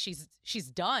it's not like she's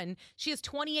done. She has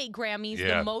 28 Grammys.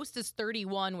 Yeah. The most is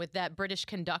 31 with that British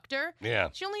Conductor. Yeah.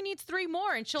 She only needs 3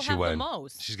 more, and she'll She have would. the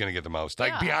most. She's going to get the most.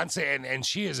 Like Yeah. Beyonce, and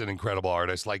she is an incredible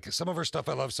artist. Like some of her stuff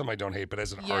I love, some I don't hate, but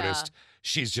as an Yeah. artist,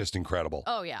 she's just incredible.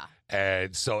 Oh, yeah.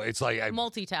 And so it's like,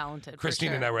 Multi-talented. Christine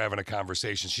for sure. and I were having a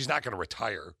conversation. She's not going to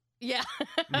retire. Yeah.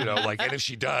 You know, like, and if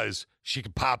she does, she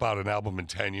could pop out an album in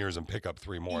 10 years and pick up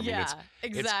 3 more. I mean, Yeah,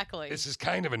 exactly. This is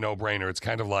kind of a no-brainer. It's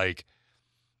kind of like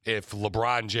if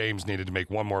LeBron James needed to make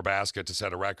 1 more basket to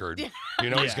set a record, you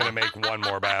know he's going to make 1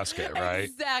 more basket, right?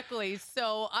 Exactly.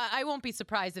 So I won't be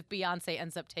surprised if Beyonce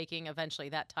ends up taking eventually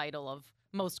that title of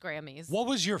most Grammys. What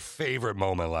was your favorite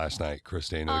moment last night,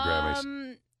 Christine, of the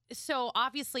Grammys? So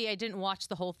obviously I didn't watch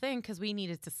the whole thing because we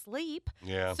needed to sleep.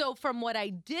 Yeah. So from what I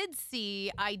did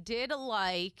see, I did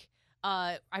like,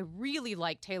 I really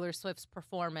liked Taylor Swift's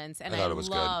performance, and I thought it was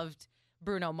good. loved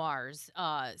Bruno Mars,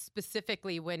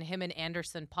 specifically when him and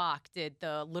Anderson .Paak did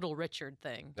the Little Richard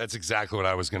thing. That's exactly what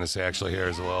I was going to say actually here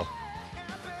as well.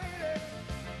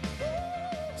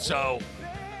 So,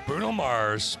 Bruno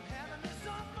Mars,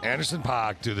 Anderson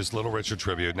 .Paak do this Little Richard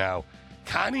tribute. Now,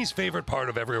 Connie's favorite part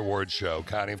of every award show,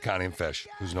 Connie of Connie and Fish,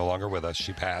 who's no longer with us,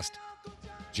 she passed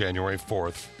January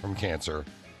 4th from cancer,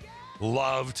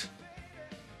 loved,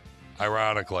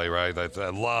 ironically, right,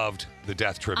 that loved the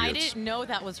death tributes. I didn't know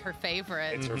that was her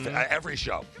favorite. It's her every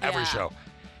show.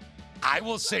 I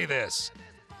will say this.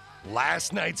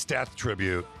 Last night's death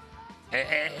tribute,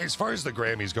 as far as the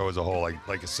Grammys go as a whole,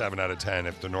 like a 7 out of 10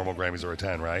 if the normal Grammys are a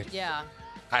 10, right? Yeah.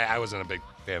 I wasn't a big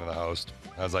fan of the host.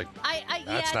 I was like,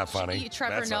 that's not funny.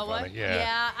 Trevor That's not Noah. funny.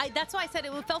 Yeah. That's why I said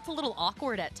it felt a little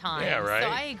awkward at times. Yeah, right? So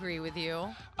I agree with you.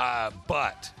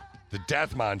 But the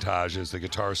death montages, the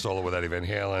guitar solo with Eddie Van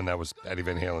Halen, that was Eddie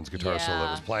Van Halen's guitar solo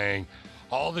that was playing.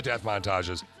 All the death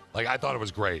montages, like I thought it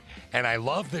was great. And I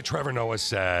love that Trevor Noah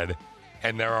said,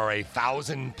 and there are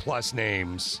 1,000+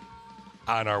 names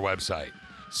on our website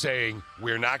saying,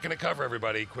 we're not going to cover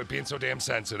everybody. Quit being so damn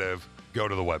sensitive. Go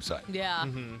to the website. Yeah.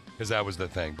 Because that was the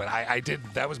thing. But I did,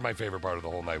 that was my favorite part of the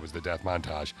whole night was the death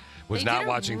montage. Was They not did a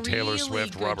watching Taylor really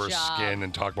Swift good rubber job. skin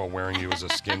and talk about wearing you as a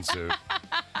skin suit.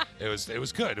 It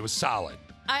was good. It was solid.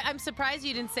 I'm surprised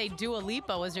you didn't say Dua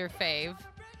Lipa was your fave.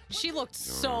 She looked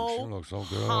so She looks so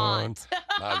good. hot.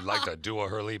 I'd like to do a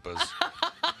her lipas.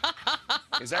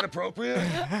 Is that appropriate?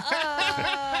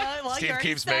 Well, Steve you already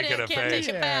keeps said making it. a Can't face.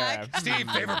 take it back. Steve,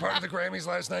 favorite part of the Grammys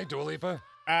last night, Dua Lipa?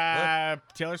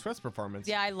 Taylor Swift's performance.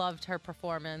 Yeah, I loved her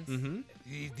performance.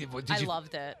 Mm-hmm. I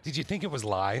loved it. Did you think it was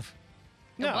live?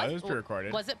 No, it was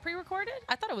pre-recorded. Was it pre-recorded?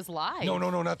 I thought it was live. No,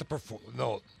 not the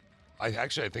No, I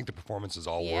think the performances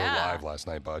all were live last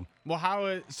night, bud.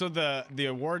 Well, so the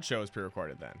award show is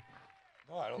pre-recorded then?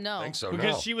 No, I don't think so.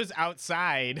 Because she was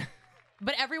outside.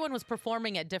 But everyone was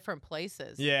performing at different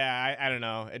places. Yeah, I don't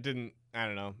know. It didn't. I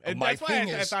don't know. That's why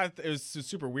I thought it was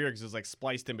super weird because it was like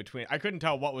spliced in between. I couldn't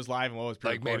tell what was live and what was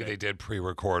pre-recorded. Like maybe they did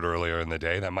pre-record earlier in the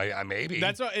day. That might maybe.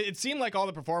 That's what it seemed like. All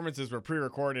the performances were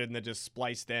pre-recorded and then just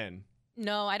spliced in.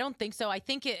 No, I don't think so. I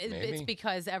think it's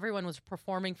because everyone was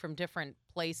performing from different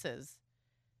places.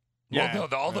 Yeah. Well,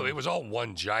 although it was all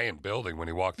one giant building when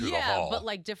he walked through the hall. Yeah, but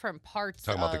like different parts.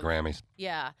 Talking about the Grammys.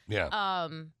 Yeah. Yeah.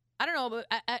 I don't know,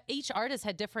 but each artist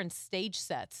had different stage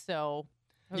sets, so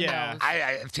who knows?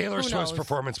 Taylor Swift's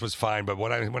performance was fine, but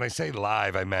when I say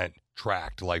live, I meant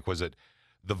tracked. Like, was it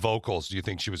the vocals? Do you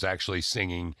think she was actually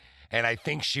singing? And I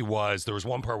think she was. There was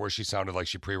one part where she sounded like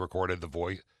she pre-recorded the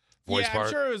voice part. I'm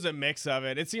sure it was a mix of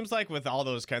it. It seems like with all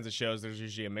those kinds of shows, there's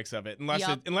usually a mix of it.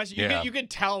 Unless you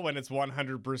could tell when it's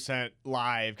 100%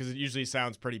 live because it usually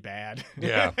sounds pretty bad.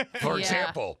 Yeah. For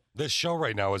example, this show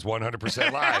right now is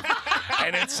 100% live,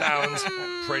 and it sounds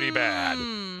pretty bad.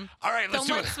 All right, let's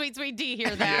Don't let Sweet D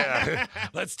hear that. Yeah.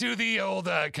 Let's do the old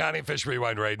Connie and Fish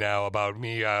rewind right now about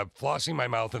me flossing my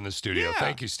mouth in the studio. Yeah.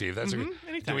 Thank you, Steve. That's anytime.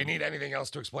 Do we need anything else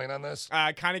to explain on this?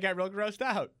 Connie got real grossed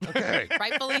out. Okay.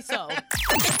 Rightfully so.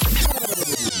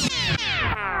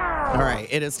 All right,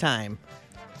 it is time.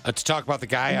 To talk about the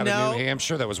guy out of New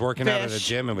Hampshire that was working out at a Fish.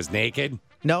 gym and was naked?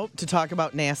 Nope, to talk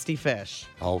about nasty fish.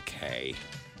 Okay.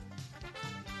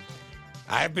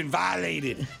 I've been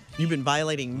violated. You've been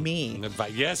violating me.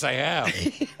 Yes, I have.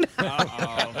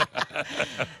 Uh-oh.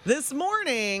 This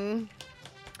morning,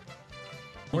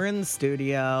 we're in the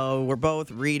studio. We're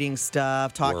both reading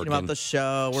stuff, talking about the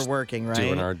show. We're working, right?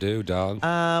 Doing our due, dog.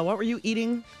 What were you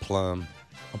eating? Plum.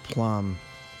 A plum.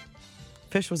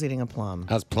 Fish was eating a plum.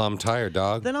 I was plum tired,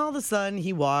 dog. Then all of a sudden,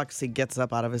 he gets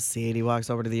up out of his seat. He walks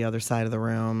over to the other side of the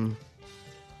room.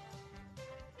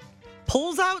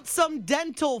 Pulls out some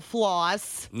dental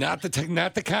floss. Not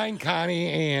the kind Connie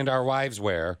and our wives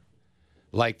wear.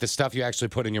 Like the stuff you actually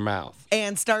put in your mouth.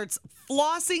 And starts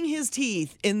flossing his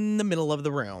teeth in the middle of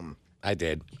the room. I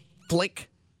did. Flick.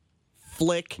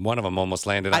 Flick. One of them almost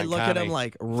landed on I look Connie. at him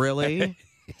like, really?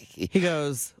 He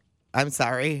goes, I'm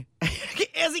sorry.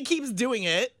 As he keeps doing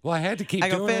it. Well, I had to keep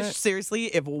doing it. I go, Fish, seriously,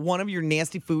 if one of your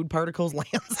nasty food particles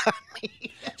lands on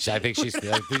me. I think she's.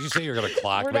 Did you say you were going to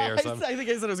clock me or something? I think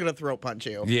I said I was going to throat punch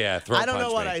you. Yeah, throat punch I don't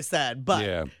know what me. I said,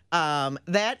 but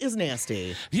that is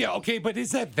nasty. Yeah, okay, but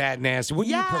is that nasty?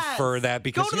 Wouldn't you prefer that?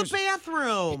 Because go to the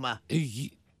bathroom.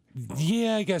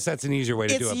 Yeah, I guess that's an easier way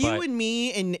to do it. It's you and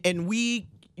me, and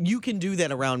you can do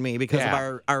that around me because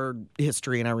of our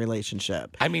history and our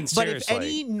relationship. I mean, seriously. But if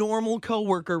any normal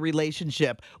coworker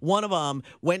relationship, one of them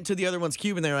went to the other one's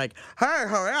cube and they're like, hey,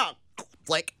 hurry up,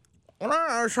 flick.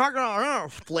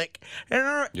 Flick.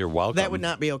 You're welcome. That would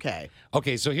not be okay.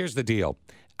 Okay, so here's the deal.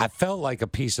 I felt like a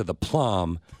piece of the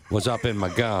plum was up in my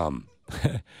gum.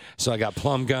 So I got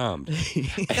plum gummed.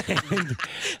 And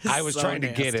I was trying to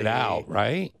get it out,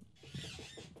 right?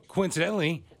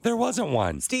 Coincidentally, there wasn't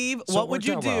one. Steve, what would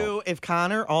you do if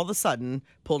Connor all of a sudden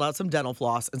pulled out some dental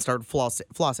floss and started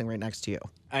flossing right next to you?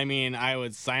 I mean, I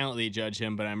would silently judge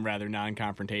him, but I'm rather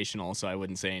non-confrontational, so I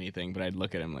wouldn't say anything, but I'd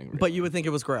look at him like... But you would think it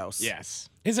was gross? Yes.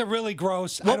 Is it really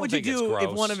gross? What would you do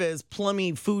if one of his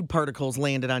plummy food particles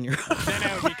landed on your... Then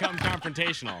I would become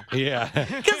confrontational. Yeah.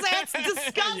 Because that's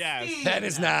disgusting. Yes. That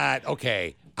is not...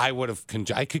 Okay, I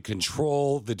could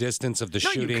control the distance of the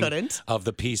shooting of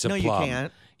the piece of plum. No, you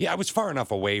can't. Yeah, I was far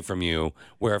enough away from you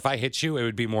where if I hit you, it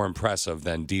would be more impressive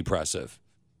than depressive.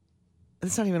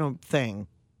 That's not even a thing.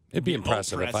 It'd be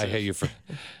impressive if I hit you for...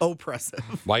 Oppressive.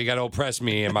 Why you got to oppress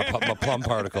me and my plum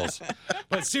particles?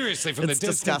 But seriously, from the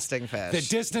distance... disgusting, Fish. The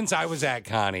distance I was at,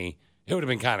 Connie, it would have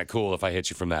been kind of cool if I hit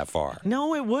you from that far.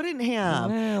 No, it wouldn't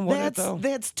have. Would it, though?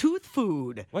 That's tooth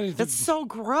food. That's so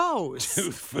gross.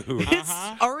 Tooth food.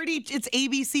 It's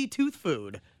ABC tooth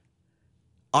food.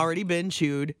 Already been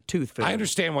chewed tooth food. I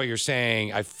understand what you're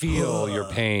saying. I feel your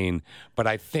pain, but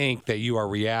I think that you are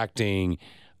reacting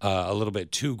a little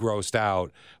bit too grossed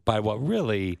out by what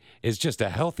really is just a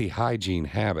healthy hygiene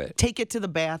habit. Take it to the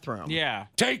bathroom. Yeah.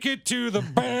 Take it to the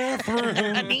bathroom.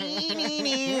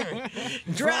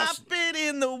 Drop it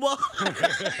in the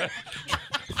water.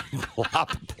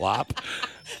 Plop, plop.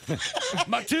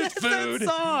 My tooth food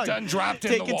done dropped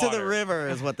in the water. Take it to the river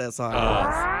is what that song is.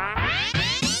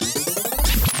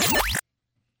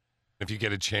 If if you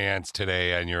get a chance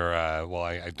today and you're,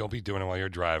 I don't be doing it while you're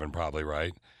driving, probably,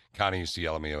 right? Connie used to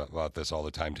yell at me about this all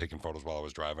the time, taking photos while I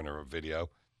was driving or a video.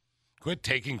 Quit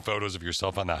taking photos of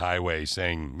yourself on the highway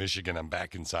saying, Michigan, I'm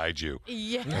back inside you.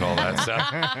 Yeah. And all that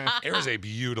stuff. There is a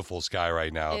beautiful sky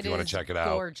right now if you want to check it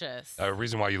out. Gorgeous. A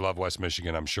reason why you love West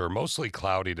Michigan, I'm sure. Mostly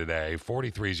cloudy today.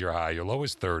 43 is your high. Your low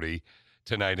is 30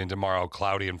 tonight and tomorrow.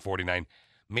 Cloudy and 49.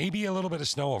 Maybe a little bit of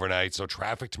snow overnight. So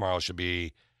traffic tomorrow should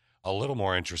be a little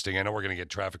more interesting. I know we're going to get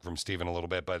traffic from Steve in a little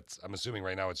bit, but I'm assuming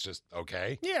right now it's just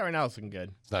okay. Yeah, right now it's looking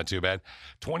good. It's not too bad.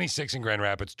 26 in Grand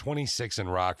Rapids, 26 in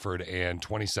Rockford, and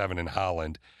 27 in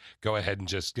Holland. Go ahead and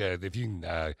just, if you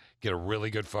can get a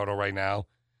really good photo right now,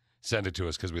 send it to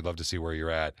us because we'd love to see where you're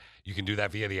at. You can do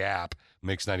that via the app,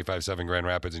 Mix 95.7 Grand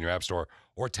Rapids in your app store,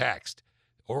 or text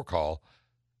or call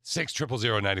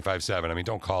 6000957. I mean,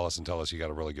 don't call us and tell us you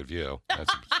got a really good view.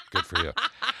 That's good for you.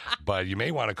 But you may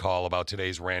want to call about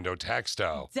today's Rando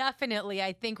Texto. Definitely.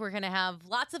 I think we're going to have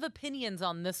lots of opinions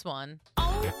on this one.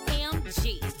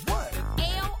 OMG. What?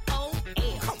 LOL.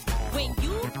 When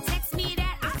you text me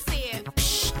that, I said,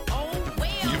 oh,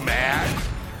 well. You mad?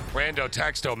 Rando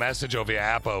Texto, message via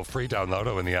Appo. Free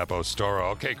download in the Appo store.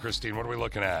 Okay, Christine, what are we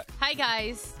looking at? Hi,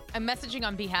 guys. I'm messaging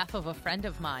on behalf of a friend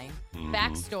of mine.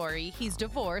 Backstory, he's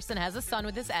divorced and has a son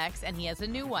with his ex, and he has a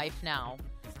new wife now.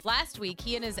 Last week,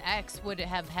 he and his ex would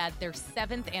have had their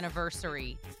 7th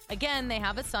anniversary. Again, they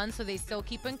have a son, so they still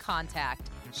keep in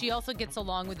contact. She also gets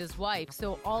along with his wife,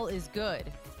 so all is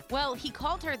good. Well, he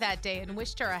called her that day and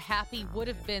wished her a happy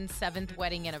would-have-been 7th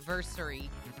wedding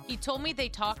anniversary. He told me they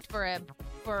talked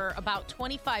for about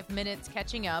 25 minutes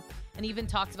catching up and even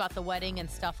talked about the wedding and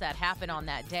stuff that happened on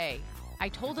that day. I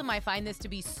told him I find this to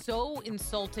be so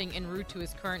insulting and rude to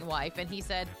his current wife, and he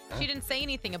said she didn't say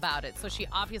anything about it, so she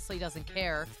obviously doesn't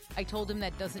care. I told him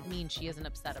that doesn't mean she isn't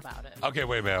upset about it. Okay,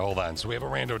 wait a minute, hold on. So we have a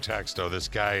Rando Texto. This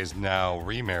guy is now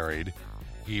remarried.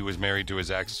 He was married to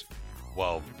his ex.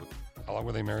 Well, how long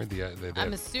were they married?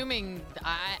 I'm assuming,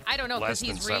 I don't know, Less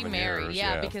because he's than 7 remarried. years,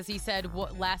 yeah, yeah. because he said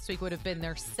last week would have been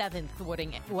their 7th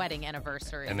wedding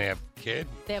anniversary. And they have kid?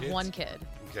 They have one kid.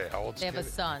 Okay, how old's They have a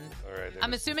kid? son. All right.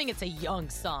 I'm assuming it's a young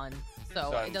son,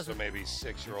 so son, it doesn't. So maybe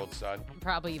 6-year-old son.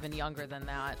 Probably even younger than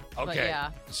that. Okay. But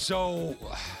yeah. So.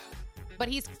 But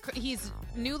he's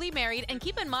newly married, and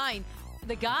keep in mind,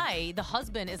 the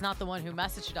husband, is not the one who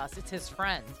messaged us. It's his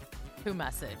friend who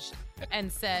messaged and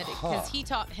said, because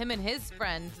him and his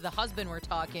friend, the husband, were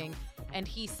talking, and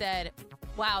he said,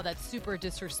 "Wow, that's super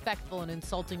disrespectful and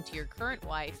insulting to your current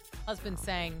wife." Husband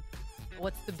saying,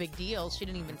 "What's the big deal? She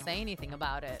didn't even say anything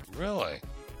about it." Really?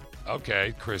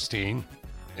 Okay, Christine.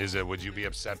 Would you be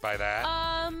upset by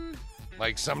that?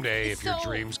 Like someday, if your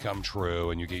dreams come true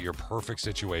and you get your perfect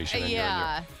situation and you're in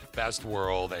your best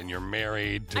world and you're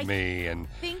married to me and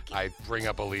I bring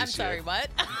up Alicia. I'm sorry, what?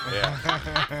 Yeah.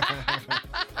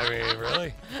 I mean,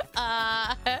 really?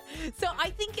 So I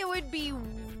think it would be...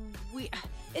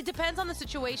 It depends on the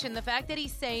situation. The fact that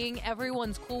he's saying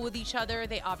everyone's cool with each other,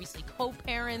 they obviously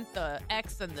co-parent, the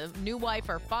ex and the new wife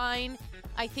are fine.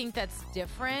 I think that's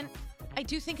different. I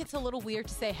do think it's a little weird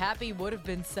to say happy would have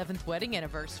been 7th wedding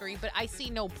anniversary, but I see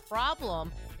no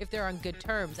problem if they're on good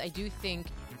terms. I do think,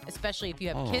 especially if you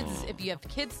have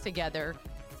kids together,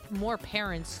 more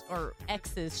parents or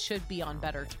exes should be on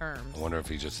better terms. I wonder if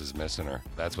he just is missing her.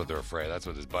 That's what they're afraid. That's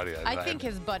what his buddy. I think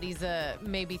his buddy's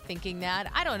maybe thinking that.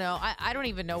 I don't know. I don't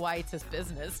even know why it's his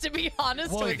business, to be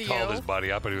honest with you. He called his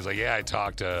buddy up and he was like, "Yeah, I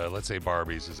talked to, let's say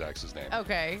Barbie's his ex's name.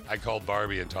 Okay. I called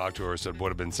Barbie and talked to her. Said would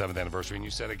have been 7th anniversary, and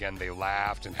you said again they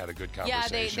laughed and had a good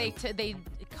conversation. Yeah, they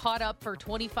caught up for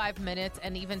 25 minutes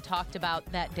and even talked about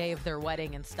that day of their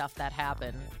wedding and stuff that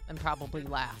happened, and probably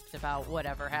laughed about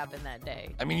whatever happened that day.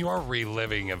 I mean, you are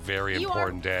reliving a very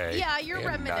important day. Yeah, you're and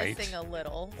reminiscing night, a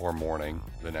little. or morning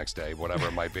the next day, whatever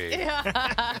it might be.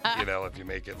 Yeah. You know, if you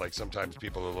make it, like sometimes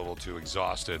people are a little too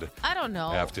exhausted. I don't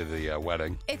know. After the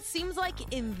wedding. It seems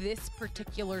like in this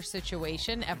particular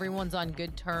situation, everyone's on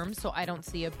good terms, so I don't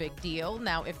see a big deal.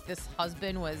 Now, if this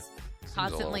husband was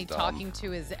constantly talking to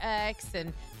his ex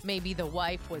and maybe the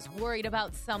wife was worried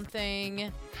about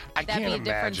something, that'd be a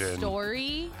different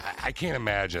story. I can't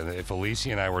imagine if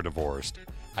Alicia and I were divorced.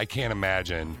 I can't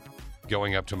imagine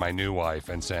going up to my new wife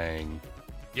and saying,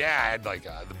 "Yeah, I had like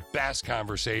the best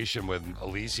conversation with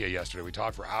Alicia yesterday. We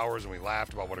talked for hours and we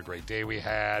laughed about what a great day we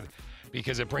had."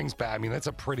 Because it brings back, I mean, that's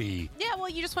a pretty... Yeah, well,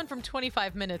 you just went from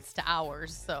 25 minutes to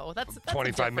hours, so that's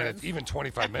 25 minutes, even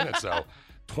 25 minutes, though.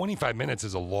 25 minutes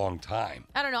is a long time.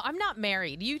 I don't know. I'm not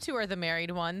married. You two are the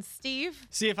married ones. Steve?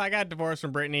 See, if I got divorced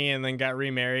from Brittany and then got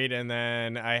remarried and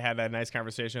then I had a nice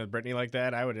conversation with Brittany like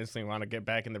that, I would instantly want to get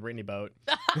back in the Brittany boat.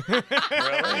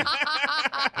 Really?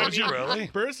 Would you really?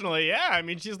 Personally, yeah. I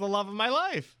mean, she's the love of my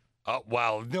life. Oh,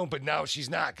 wow. No, but now she's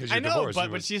not because you're I know,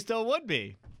 divorced. but she still would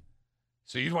be.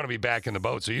 So you'd want to be back in the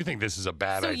boat. So you think this is a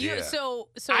bad idea? So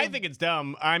I think it's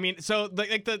dumb. I mean, so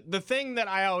the thing that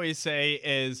I always say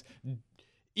is,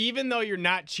 even though you're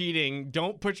not cheating,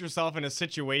 don't put yourself in a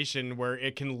situation where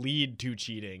it can lead to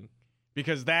cheating,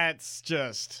 because that's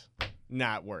just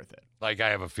not worth it. Like, I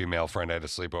have a female friend I had to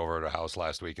sleep over at her house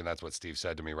last week, and that's what Steve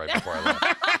said to me right before I left.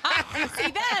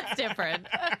 See, that's different.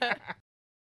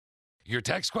 Your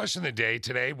text question of the day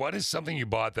today, what is something you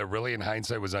bought that really in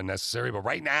hindsight was unnecessary? But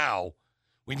right now,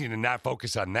 we need to not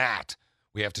focus on that.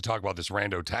 We have to talk about this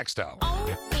rando texto.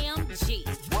 OMG.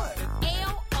 What?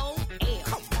 LOL.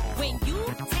 When you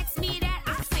text me that,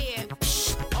 I said,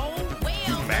 oh,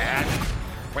 well. Mad.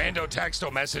 Rando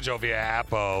texto message via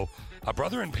Appo. A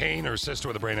brother in pain or sister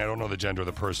with a brain, I don't know the gender of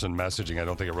the person messaging, I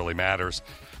don't think it really matters,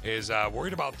 is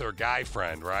worried about their guy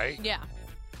friend, right?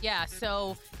 Yeah,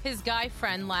 so his guy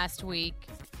friend last week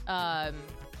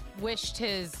wished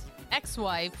his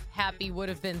ex-wife happy would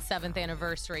have been 7th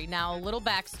anniversary. Now, a little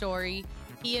backstory.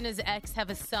 He and his ex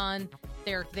have a son.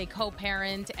 They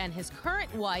co-parent, and his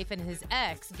current wife and his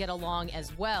ex get along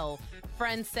as well.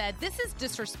 Friend said, this is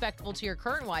disrespectful to your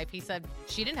current wife. He said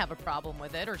she didn't have a problem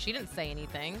with it, or she didn't say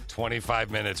anything.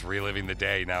 25 minutes reliving the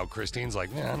day. Now, Christine's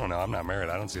like, I don't know. I'm not married.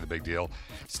 I don't see the big deal.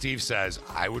 Steve says,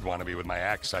 I would want to be with my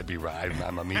ex.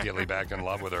 I'm immediately back in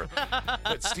love with her.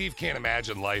 But Steve can't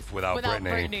imagine life without Brittany.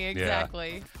 Brittany,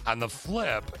 exactly. Yeah. On the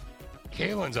flip,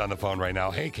 Kaylin's on the phone right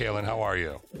now. Hey, Kaylin, how are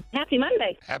you? Happy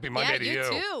Monday. Happy Monday to you.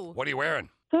 Too. What are you wearing?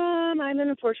 I'm in,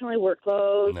 unfortunately, work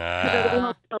clothes.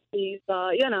 Nah. You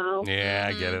know.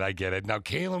 Yeah, I get it. Now,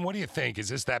 Kaylin, what do you think? Is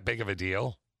this that big of a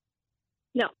deal?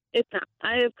 No, it's not.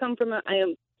 I've gone through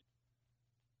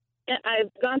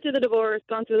the divorce,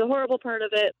 gone through the horrible part of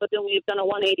it, but then we've done a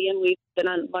 180 and we've been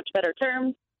on much better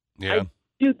terms. Yeah. I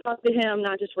do talk to him,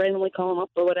 not just randomly call him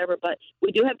up or whatever, but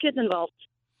we do have kids involved.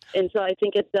 And so I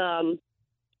think it's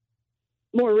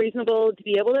more reasonable to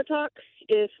be able to talk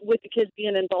with the kids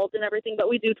being involved in everything. But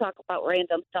we do talk about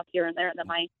random stuff here and there. And then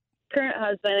my current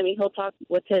husband, I mean, he'll talk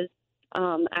with his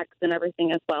ex and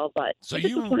everything as well. But it's a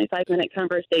 25-minute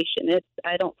conversation.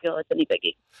 I don't feel it's any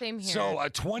biggie. Same here. So a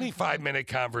 25-minute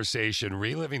conversation,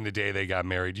 reliving the day they got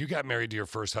married. You got married to your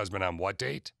first husband on what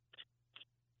date?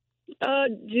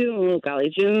 June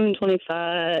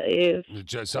 25.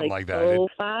 Just something like that.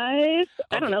 05.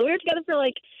 I don't know. We were together for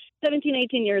like 17,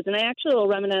 18 years, and I actually will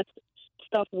reminisce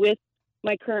stuff with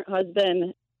my current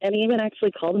husband, and he even actually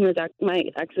called him my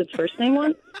ex's first name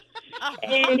once.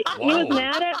 And he was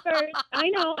mad at first. I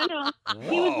know.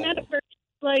 He was mad at first.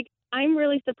 Like, I'm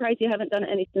really surprised you haven't done it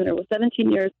any sooner. With 17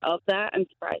 years of that, I'm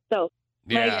surprised. So,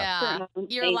 yeah.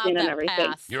 You're allowed that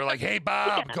pass. You're like, hey,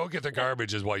 Bob, go get the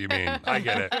garbage is what you mean. I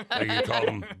get it. Like, you called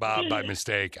him Bob by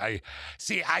mistake. I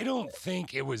don't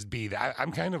think it was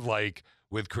I'm kind of like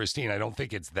with Christine. I don't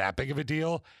think it's that big of a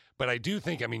deal. But I do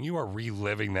think, you are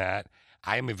reliving that.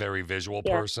 I'm a very visual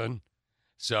person.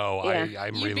 So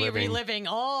I'm You'd be reliving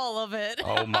all of it.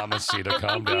 Oh, Mamacita,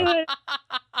 calm down.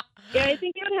 Yeah, I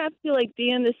think you would have to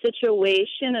be in the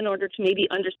situation in order to maybe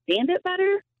understand it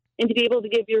better and to be able to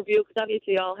give your view, because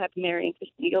obviously you all have to marry and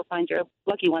you'll find your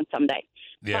lucky one someday.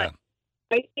 Yeah.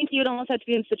 But I think you'd almost have to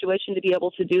be in a situation to be able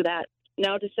to do that.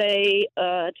 Now to say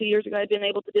 2 years ago I'd been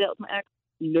able to do that with my ex,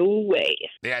 no way.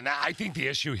 Yeah, now I think the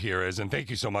issue here is, and thank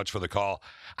you so much for the call,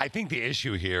 I think the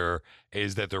issue here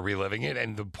is that they're reliving it.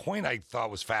 And the point I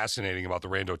thought was fascinating about the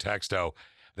rando texto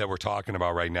that we're talking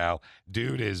about right now,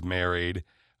 dude is married,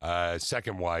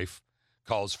 second wife,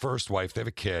 calls first wife, they have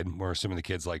a kid. We're assuming the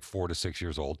kid's like 4 to 6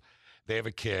 years old. They have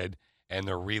a kid, and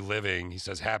they're reliving. He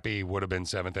says, happy would have been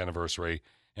 7th anniversary,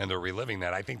 and they're reliving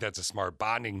that. I think that's a smart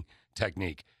bonding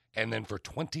technique. And then for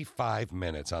 25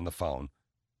 minutes on the phone,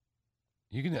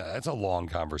 that's a long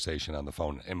conversation on the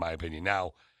phone, in my opinion.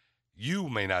 Now, you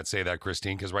may not say that,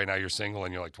 Christine, because right now you're single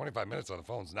and you're like, 25 minutes on the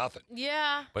phone's nothing.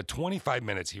 Yeah. But 25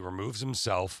 minutes, he removes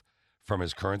himself from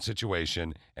his current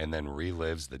situation and then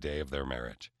relives the day of their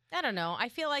marriage. I don't know. I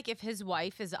feel like if his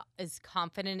wife is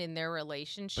confident in their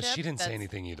relationship. But she didn't say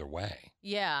anything either way.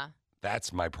 Yeah.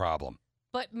 That's my problem.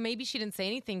 But maybe she didn't say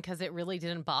anything because it really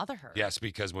didn't bother her. Yes,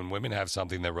 because when women have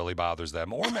something that really bothers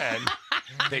them, or men,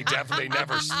 they definitely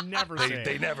never say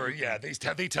they it. never, yeah,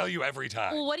 they tell you every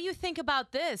time. Well, what do you think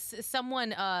about this?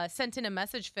 Someone sent in a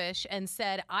message, Fish, and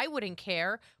said, I wouldn't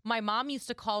care. My mom used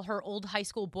to call her old high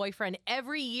school boyfriend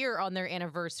every year on their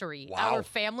anniversary. Wow. Our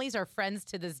families are friends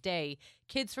to this day.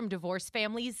 Kids from divorced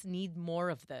families need more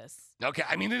of this. Okay,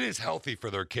 I mean, it is healthy for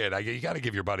their kid. You got to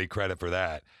give your buddy credit for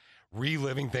that.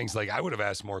 Reliving things, like I would have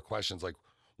asked more questions like,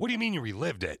 what do you mean you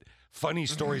relived it? Funny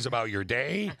stories about your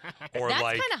day? Or That's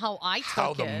like kind of how I took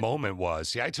how the it. moment was.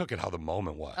 See, I took it how the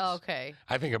moment was. Oh, okay.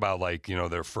 I think about like,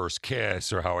 their first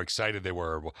kiss or how excited they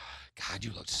were. God,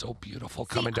 you look so beautiful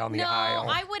coming down the aisle.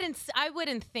 I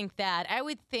wouldn't think that. I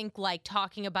would think like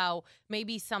talking about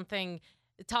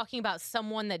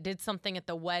someone that did something at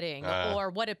the wedding or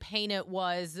what a pain it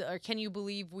was, or can you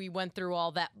believe we went through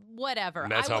all that? Whatever.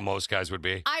 And that's how most guys would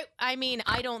be. I mean,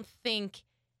 I don't think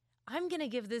I'm going to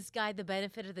give this guy the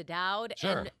benefit of the doubt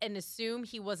Sure. and assume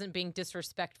he wasn't being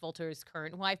disrespectful to his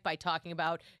current wife by talking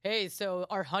about, hey, so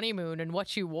our honeymoon and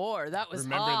what you wore, that was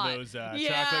Remember hot. those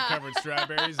chocolate-covered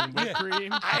strawberries and whipped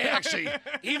cream? I actually,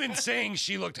 even saying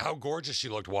how gorgeous she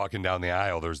looked walking down the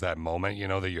aisle, there's that moment,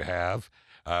 that you have.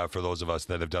 For those of us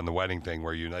that have done the wedding thing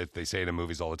where they say it in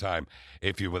movies all the time,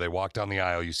 when they walk down the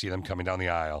aisle, you see them coming down the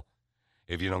aisle.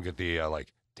 If you don't get the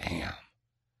damn,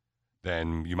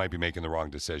 then you might be making the wrong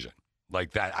decision.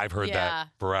 Like that, I've heard that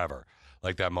forever.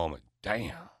 Like that moment,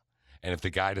 damn. And if the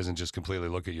guy doesn't just completely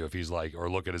look at you, if he's like, or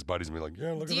look at his buddies and be like,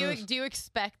 yeah, look at this. Do you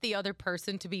expect the other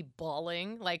person to be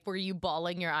bawling? Like, were you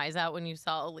bawling your eyes out when you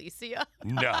saw Alicia?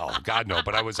 No, God no.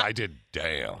 But I did,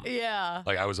 damn. Yeah.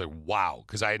 Like I was like, wow,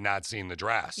 because I had not seen the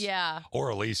dress. Yeah. Or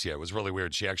Alicia. It was really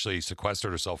weird. She actually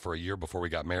sequestered herself for a year before we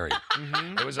got married.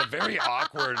 It was a very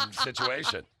awkward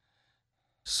situation.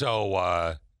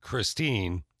 So,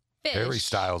 Christine, Fish. Harry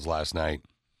Styles last night,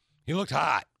 he looked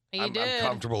hot. I'm did.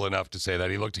 comfortable enough to say that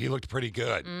he looked pretty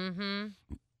good.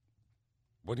 Mm-hmm.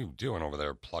 What are you doing over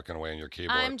there, plucking away on your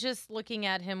keyboard? I'm just looking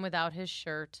at him without his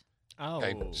shirt. Oh.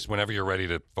 Okay, just whenever you're ready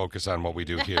to focus on what we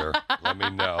do here, let me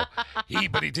know. He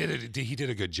did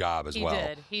a good job as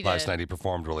well. He Last did. night he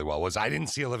performed really well. I didn't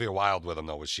see Olivia Wilde with him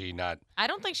though. Was she not? I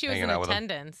don't think she was in hanging out with him?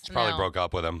 attendance. She probably no. broke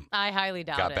up with him. I highly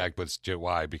doubt Got it. back with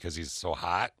why? Because he's so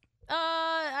hot.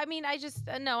 I mean, I just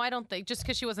no, I don't think just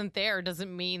because she wasn't there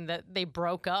doesn't mean that they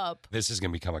broke up. This is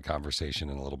going to become a conversation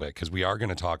in a little bit because we are going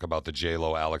to talk about the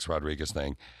J-Lo Alex Rodriguez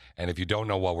thing. And if you don't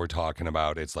know what we're talking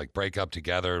about, it's like break up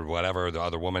together, whatever, the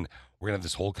other woman. We're going to have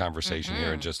this whole conversation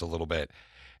here in just a little bit.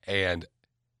 And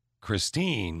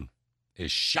Christine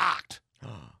is shocked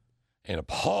and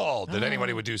appalled that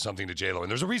anybody would do something to J-Lo.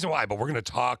 And there's a reason why, but we're going to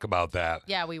talk about that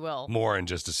Yeah, we will. more in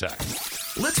just a sec.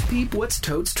 Let's peep what's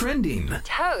totes trending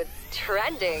Toads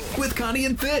trending. with Connie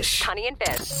and Fish. Connie and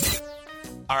Fish.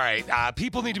 All right,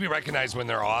 people need to be recognized when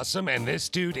they're awesome, and this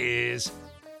dude is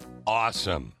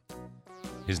awesome.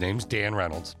 His name's Dan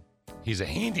Reynolds. He's a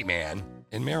handyman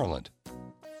in Maryland.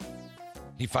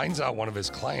 He finds out one of his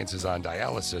clients is on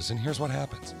dialysis, and here's what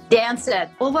happens. Dan said,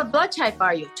 well, what blood type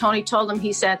are you? Tony told him,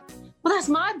 he said, well, that's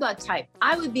my blood type.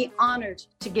 I would be honored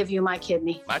to give you my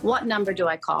kidney. What number do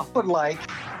I call? Would like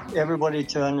everybody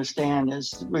to understand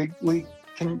is we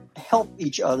can help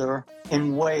each other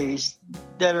in ways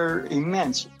that are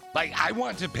immense. Like, I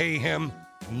want to pay him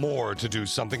more to do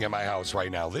something at my house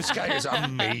right now. This guy is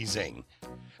amazing.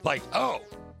 Like, oh,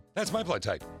 that's my blood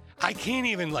type. I can't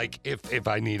even, like, if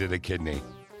I needed a kidney,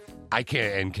 I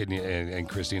can't, and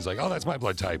Christine's like, oh, that's my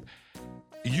blood type.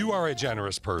 You are a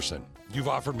generous person. You've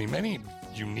offered me many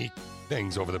unique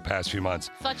things over the past few months.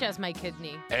 Such as my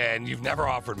kidney. And you've never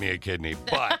offered me a kidney.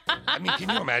 But, I mean, can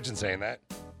you imagine saying that?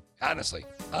 Honestly.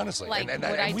 Like, and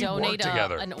would I we work donate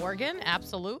together. an organ?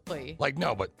 Absolutely. Like,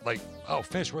 no, but like, oh,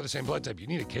 Fish, we're the same blood type. You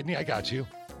need a kidney? I got you.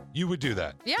 You would do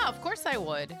that. Yeah, of course I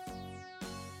would.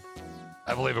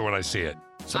 I believe it when I see it.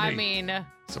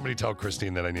 Somebody tell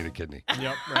Christine that I need a kidney.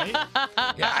 Yep, right?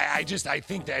 Yeah, I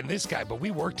think that, and this guy, but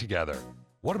we work together.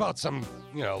 What about some,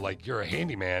 like you're a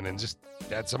handyman and just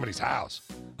at somebody's house?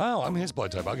 Oh, I'm his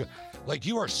blood type. I'll go. Like,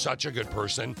 you are such a good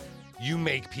person. You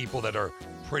make people that are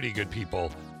pretty good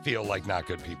people feel like not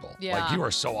good people. Yeah. Like, you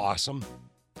are so awesome.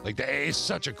 Like, that is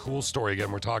such a cool story.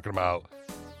 Again, we're talking about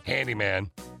handyman,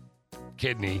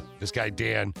 kidney. This guy,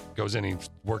 Dan, goes in and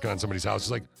he's working on somebody's house.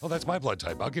 He's like, oh, that's my blood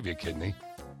type. I'll give you a kidney.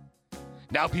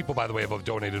 Now people, by the way, have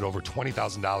donated over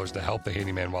 $20,000 to help the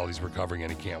handyman while he's recovering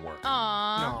and he can't work.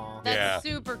 Aw, that's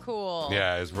super cool.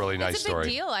 Yeah, it's a really nice It's a big story.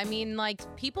 deal. I mean,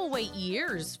 like, people wait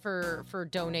years for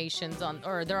donations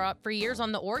or they're up for years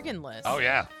on the organ list. Oh,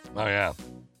 yeah.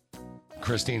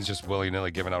 Christine's just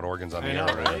willy-nilly giving out organs on the air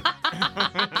already.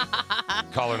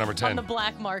 Caller number 10. On the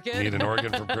black market. Need an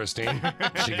organ from Christine?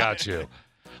 She got you.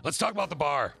 Let's talk about the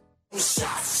bar.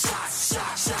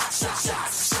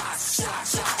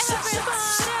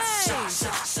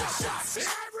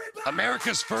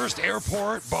 America's first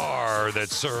airport bar that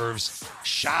serves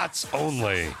shots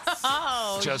only.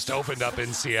 Oh. Just opened up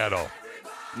in Seattle.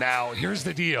 Now, here's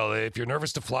the deal. If you're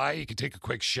nervous to fly, you can take a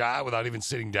quick shot without even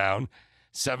sitting down.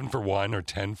 7 for 1 or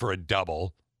 10 for a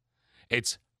double.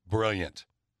 It's brilliant.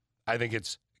 I think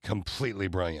it's completely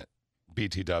brilliant.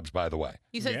 BT dubs, by the way.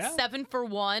 You said 7 for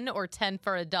 1 or 10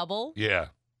 for a double? Yeah.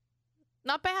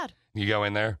 Not bad. You go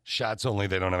in there, shots only.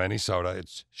 They don't have any soda.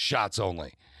 It's shots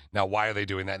only. Now, why are they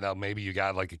doing that? Now, maybe you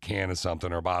got like a can of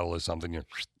something or a bottle of something. You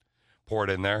pour it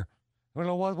in there. I don't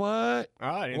know what? Oh,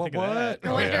 I didn't think of that.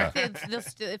 I wonder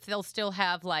if they'll still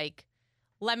have like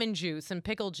lemon juice and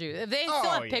pickle juice. If they still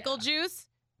have pickle juice,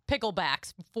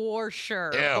 picklebacks for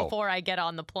sure. Ew. Before I get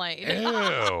on the plane.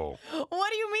 Ew.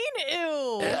 What do you mean,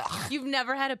 ew? You've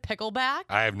never had a pickleback?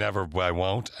 I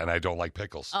won't, and I don't like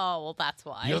pickles. Oh, well, that's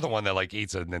why. You're the one that like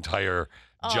eats an entire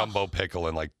jumbo pickle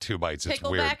in like 2 bites. It's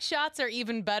weird. Pickleback shots are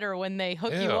even better when they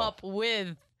hook you Ew. up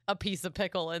with a piece of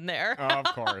pickle in there. Oh, of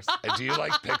course. Do you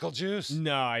like pickle juice?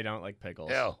 No, I don't like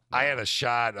pickles. Ew. I had a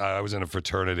shot. I was in a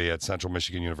fraternity at Central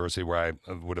Michigan University where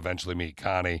I would eventually meet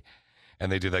Connie,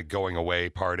 and they do that going away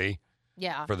party.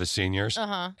 Yeah. For the seniors.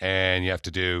 Uh-huh. And you have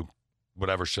to do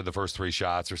whatever, the first 3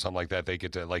 shots or something like that. They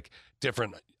get to, like,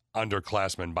 different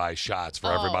underclassmen buy shots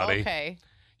for everybody. Okay.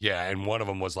 Yeah, and one of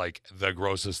them was, like, the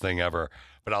grossest thing ever.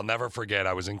 But I'll never forget,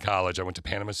 I was in college. I went to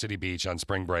Panama City Beach on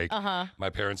spring break. Uh-huh.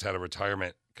 My parents had a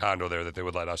retirement condo there that they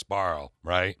would let us borrow,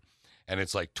 right? And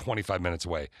it's, like, 25 minutes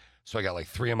away. So I got, like,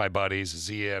 3 of my buddies,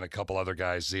 Zia and a couple other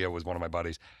guys. Zia was one of my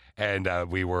buddies. And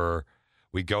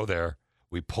we go there.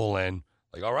 We pull in.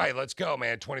 Like, all right, let's go,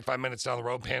 man. 25 minutes down the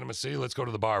road, Panama City. Let's go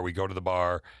to the bar. We go to the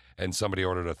bar, and somebody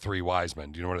ordered a 3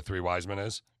 Wiseman. Do you know what a 3 Wiseman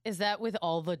is? Is that with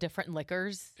all the different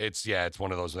liquors? It's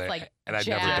one of those. Like and I'd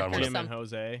Jack never done or one. Jim and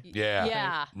Jose. Yeah.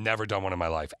 Yeah. Never done one in my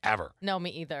life, ever. No, me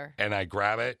either. And I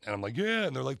grab it, and I'm like, yeah.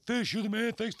 And they're like, Fish, you're the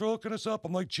man. Thanks for hooking us up.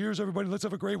 I'm like, cheers, everybody. Let's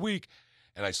have a great week.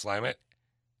 And I slam it.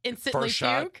 Instantly First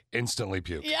shot, puke? instantly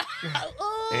puke. Yeah.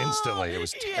 Instantly. It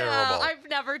was Yeah, terrible. I've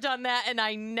never done that, and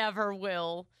I never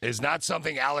will. Is not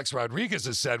something Alex Rodriguez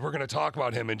has said. We're going to talk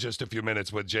about him in just a few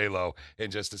minutes with J-Lo in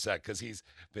just a sec because he's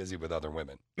busy with other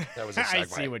women. That was a segue. I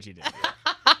see what you did.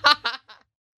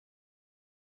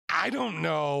 I don't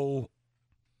know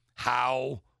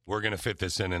how we're going to fit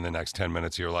this in the next 10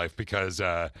 minutes of your life because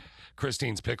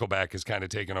Christine's pickleback is kind of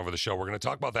taking over the show. We're going to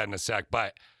talk about that in a sec,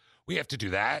 but we have to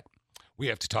do that. We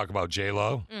have to talk about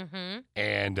J-Lo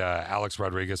and Alex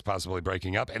Rodriguez possibly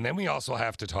breaking up. And then we also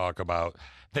have to talk about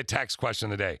the text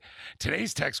question of the day.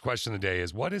 Today's text question of the day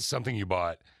is, what is something you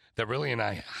bought that really in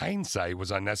hindsight was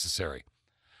unnecessary?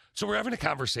 So we're having a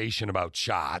conversation about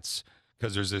shots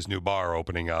because there's this new bar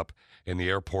opening up in the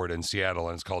airport in Seattle,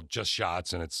 and it's called Just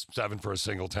Shots, and it's 7 for a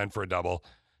single, 10 for a double.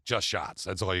 Just Shots.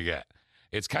 That's all you get.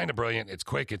 It's kind of brilliant. It's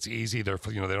quick. It's easy. They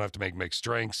don't have to make mixed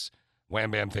drinks.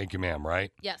 Wham, bam, thank you, ma'am,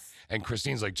 right? Yes. And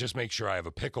Christine's like, just make sure I have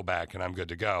a pickleback and I'm good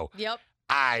to go. Yep.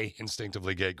 I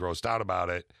instinctively get grossed out about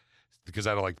it because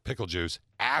I don't like pickle juice.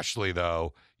 Ashley,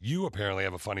 though, you apparently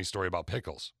have a funny story about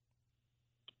pickles.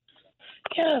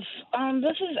 Yes,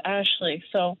 this is Ashley.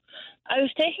 So I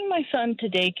was taking my son to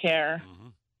daycare,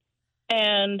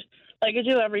 and like I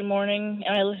do every morning,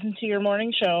 and I listen to your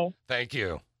morning show. Thank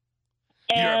you.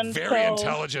 And You're a very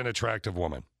intelligent, attractive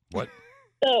woman. What?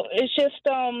 So it's just,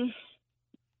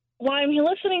 when I'm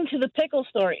listening to the pickle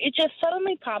story, it just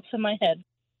suddenly pops in my head.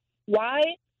 Why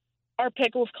are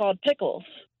pickles called pickles?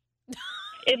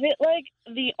 Is it like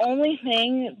the only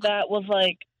thing that was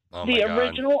like the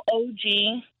original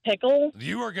OG pickle?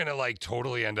 You are going to like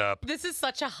totally end up. This is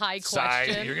such a high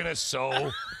question. You're going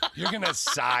to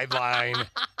sideline.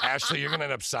 Ashley, you're going to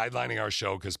end up sidelining our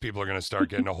show because people are going to start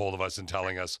getting a hold of us and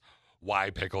telling us why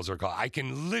pickles are called. I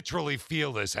can literally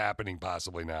feel this happening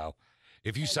possibly now.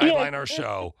 If you sideline our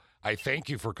show, I thank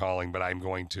you for calling, but I'm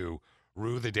going to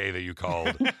rue the day that you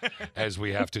called as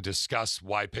we have to discuss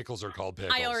why pickles are called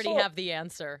pickles. I already have the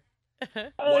answer.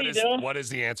 What is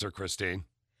the answer, Christine?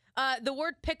 The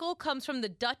word pickle comes from the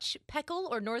Dutch pekel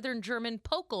or Northern German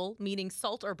pokel, meaning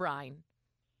salt or brine.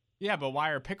 Yeah, but why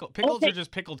are pickles are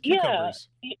just pickled cucumbers.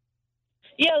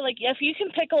 Yeah, like if you can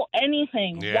pickle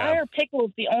anything, why are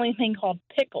pickles the only thing called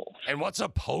pickles? And what's a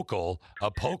pokel?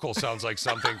 A pokel sounds like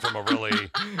something from a really,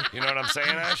 you know what I'm saying,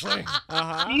 Ashley?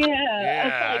 Uh-huh. Yeah.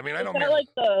 Yeah, I mean, I don't know. Like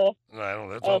the I don't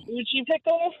know. That's Gucci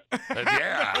pickle?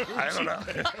 Yeah, I don't know.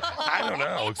 I don't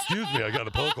know. Excuse me, I got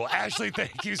a pokel. Ashley,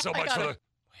 thank you so much for the.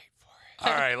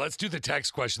 All right, let's do the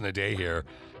text question of the day here.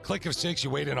 Click of 6, you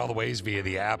wait in all the ways via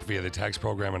the app, via the text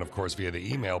program, and of course via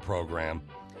the email program.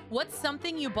 What's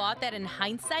something you bought that in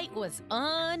hindsight was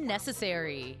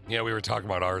unnecessary? Yeah, we were talking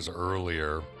about ours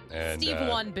earlier. And Steve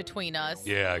won between us.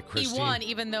 Yeah, Christine. He won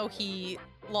even though he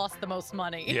lost the most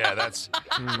money. Yeah, that's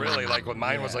really like what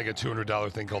mine was like a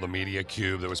 $200 thing called a Media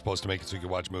Cube that was supposed to make it so you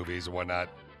could watch movies and whatnot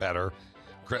better.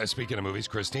 Speaking of movies,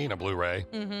 Christine, a Blu-ray.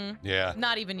 Mm-hmm. Yeah.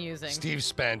 Not even using. Steve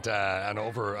spent on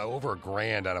over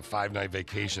 $1,000 on a 5-night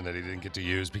vacation that he didn't get to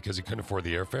use because he couldn't afford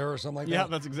the airfare or something like that. Yeah,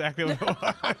 that's exactly what it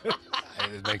was.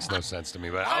 It makes no sense to me,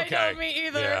 but I okay. know, me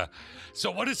either. Yeah.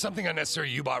 So, what is something unnecessary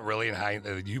you bought really in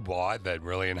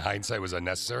hindsight was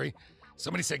unnecessary?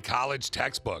 Somebody said college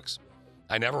textbooks.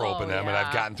 I never opened them, and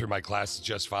I've gotten through my classes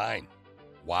just fine.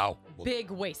 Wow. Big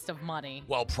waste of money.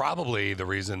 Well, probably the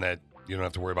reason that you don't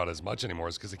have to worry about it as much anymore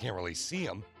is because they can't really see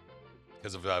them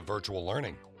because of virtual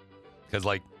learning. Because,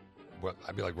 like,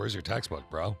 I'd be like, where's your textbook,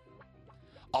 bro?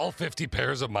 All 50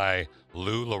 pairs of my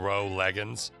LuLaRoe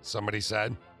leggings, somebody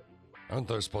said. Aren't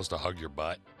they supposed to hug your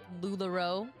butt?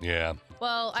 LuLaRoe? Yeah.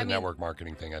 Well, it's a network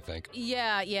marketing thing, I think.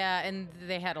 Yeah, and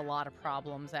they had a lot of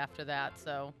problems after that,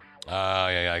 so.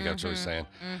 Yeah, I got what you're saying.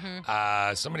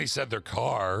 Mm-hmm. Somebody said their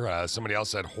car. Somebody else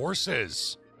said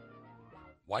horses.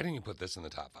 Why didn't you put this in the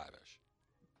top 5-ish?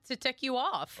 To tick you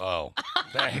off. Oh,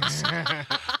 thanks.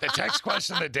 The text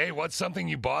question of the day, what's something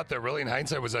you bought that really in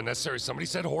hindsight was unnecessary? Somebody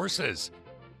said horses.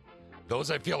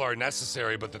 Those I feel are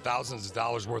necessary, but the thousands of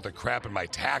dollars worth of crap in my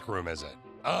tack room isn't.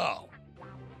 Oh,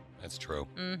 that's true.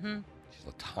 Mm-hmm. She's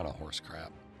a ton of horse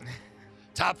crap.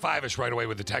 Top 5-ish right away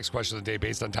with the text question of the day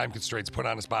based on time constraints put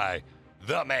on us by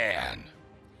the man.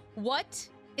 What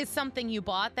is something you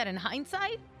bought that in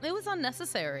hindsight, it was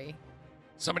unnecessary?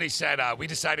 Somebody said, we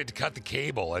decided to cut the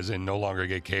cable, as in no longer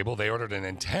get cable. They ordered an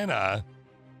antenna,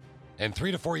 and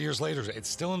 3 to 4 years later, it's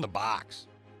still in the box.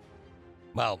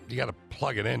 Well, you got to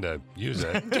plug it in to use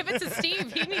it. Give it to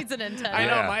Steve. He needs an antenna. I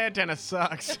know, my antenna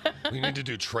sucks. We need to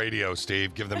do Tradio,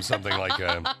 Steve. Give them something like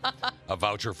a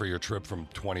voucher for your trip from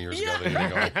 20 years ago. There you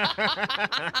go.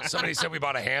 Somebody said we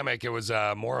bought a hammock. It was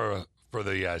more for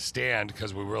the stand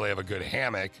because we really have a good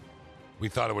hammock. We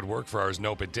thought it would work for ours.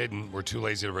 Nope, it didn't. We're too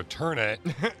lazy to return it.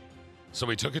 So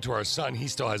we took it to our son. He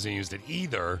still hasn't used it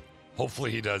either.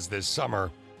 Hopefully he does this summer.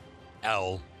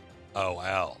 LOL.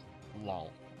 Lol.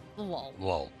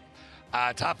 Lol.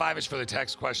 Top 5-ish for the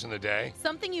text question of the day.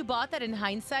 Something you bought that in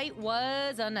hindsight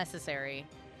was unnecessary.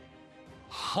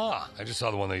 Huh. I just saw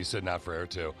the one that you said not for air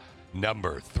too.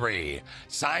 Number 3.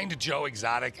 Signed Joe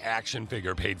Exotic action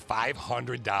figure. Paid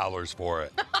 $500 for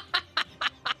it.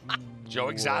 Joe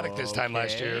Exotic this time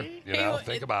last year. You know,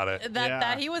 think about it.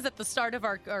 That he was at the start of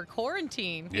our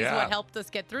quarantine. He's what helped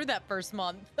us get through that first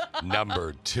month.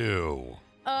 Number 2.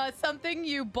 Something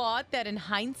you bought that in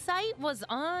hindsight was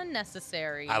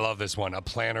unnecessary. I love this one. A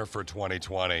planner for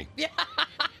 2020. Yeah.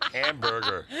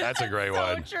 Hamburger. That's a great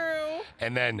one. So true.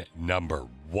 And then number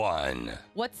 1.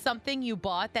 What's something you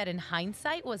bought that in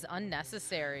hindsight was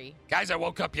unnecessary? Guys, I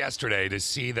woke up yesterday to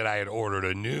see that I had ordered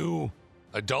a new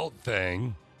adult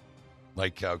thing.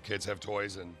 Like how kids have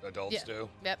toys and adults do.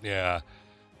 Yep. Yeah.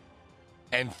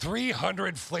 And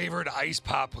 300 flavored ice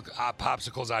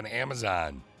popsicles on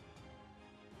Amazon.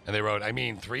 And they wrote,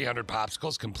 300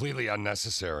 popsicles, completely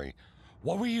unnecessary.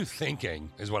 What were you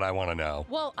thinking is what I want to know.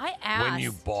 Well, I asked when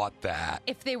you bought that.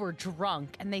 if they were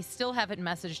drunk, and they still haven't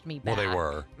messaged me back. Well, they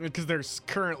were. Because they're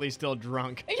currently still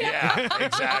drunk. Yeah,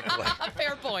 exactly.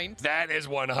 Fair point. That is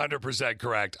 100%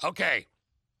 correct. Okay.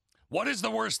 What is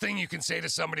the worst thing you can say to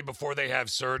somebody before they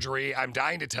have surgery? I'm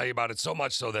dying to tell you about it, so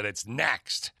much so that it's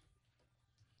next.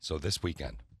 So this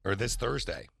weekend, or this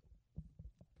Thursday,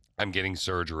 I'm getting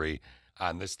surgery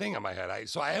on this thing on my head.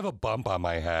 So I have a bump on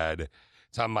my head.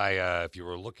 It's on my, if you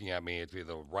were looking at me, it'd be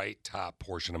the right top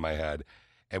portion of my head.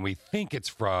 And we think it's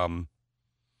from,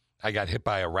 I got hit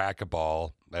by a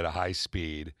racquetball at a high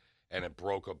speed, and it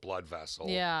broke a blood vessel.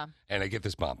 Yeah. And I get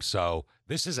this bump. So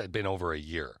this has been over a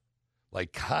year.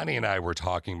 Like Connie and I were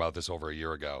talking about this over a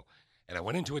year ago. And I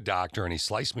went into a doctor, and he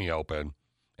sliced me open,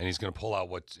 and he's going to pull out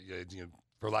what,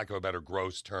 for lack of a better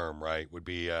gross term, right, would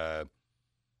be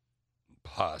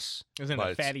pus. Isn't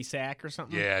it a fatty sack or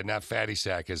something? Yeah, not fatty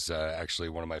sack is actually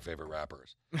one of my favorite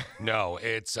rappers. No,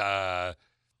 it's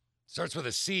starts with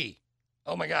a C.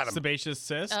 Oh my God. Sebaceous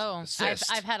cyst? Oh, cyst.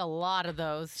 I've had a lot of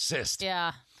those. Cyst.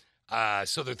 Yeah.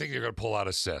 So they're thinking they're going to pull out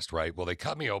a cyst, right? Well, they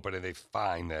cut me open and they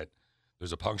find that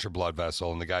there's a punctured blood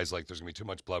vessel, and the guy's like, there's going to be too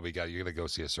much blood. You're going to go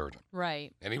see a surgeon.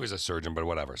 Right. And he was a surgeon, but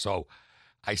whatever. So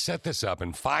I set this up,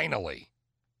 and finally,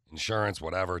 insurance,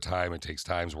 whatever time, it takes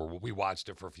times where we watched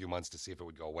it for a few months to see if it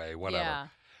would go away, whatever. Yeah.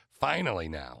 Finally,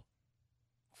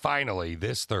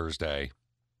 this Thursday,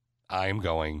 I'm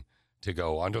going to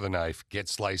go under the knife, get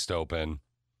sliced open,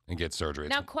 and get surgery.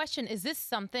 Now, question, is this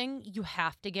something you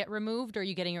have to get removed, or are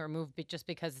you getting it removed just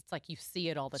because it's like you see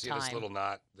it all the time? See this little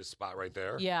knot, this spot right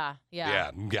there? Yeah.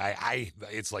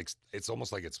 It's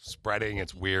almost like it's spreading.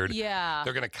 It's weird. Yeah.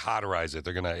 They're gonna cauterize it.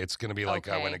 It's gonna be like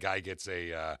when a guy gets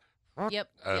a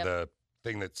the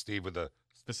thing that Steve with the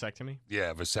vasectomy.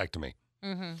 Yeah, vasectomy.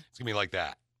 Mm-hmm. It's gonna be like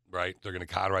that, right? They're gonna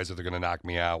cauterize it. They're gonna knock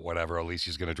me out. Whatever.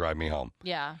 Alicia's gonna drive me home.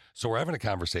 Yeah. So we're having a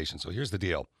conversation. So here's the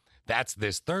deal. That's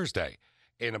this Thursday.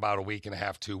 In about a week and a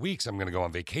half, 2 weeks, I'm going to go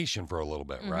on vacation for a little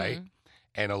bit, right?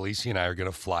 And Alicia and I are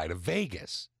going to fly to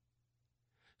Vegas.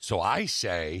 So I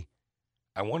say,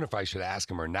 I wonder if I should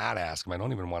ask him or not ask him. I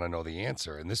don't even want to know the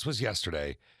answer. And this was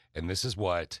yesterday, and this is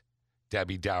what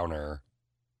Debbie Downer,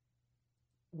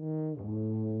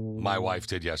 my wife,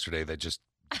 did yesterday that just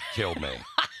killed me.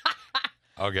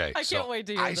 Okay. I can't wait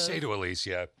to hear I this. say to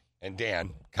Alicia and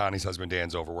Dan, Connie's husband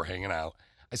Dan's over, we're hanging out.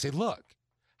 I say, look,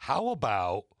 how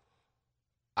about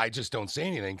I just don't say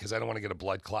anything because I don't want to get a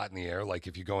blood clot in the air. Like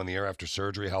if you go in the air after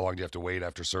surgery, how long do you have to wait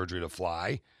after surgery to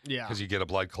fly? Yeah. Because you get a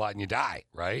blood clot and you die,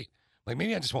 right? Like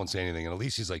maybe I just won't say anything. And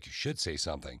Alicia's like, you should say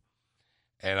something.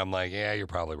 And I'm like, yeah, you're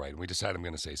probably right. And we decide I'm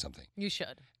going to say something. You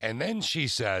should. And then she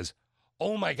says,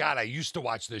 oh my God, I used to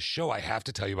watch this show. I have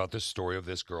to tell you about this story of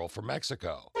this girl from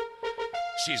Mexico.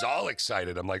 She's all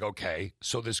excited. I'm like, okay.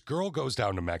 So this girl goes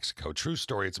down to Mexico. True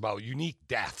story. It's about unique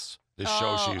deaths. This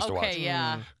show she used to watch.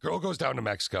 Yeah. Girl goes down to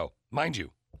Mexico. Mind you,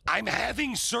 I'm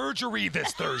having surgery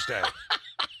this Thursday.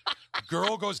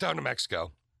 Girl goes down to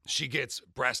Mexico. She gets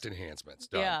breast enhancements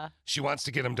done. Yeah. She wants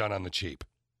to get them done on the cheap.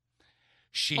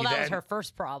 That was her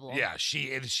first problem. Yeah,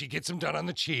 she gets them done on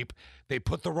the cheap. They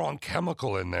put the wrong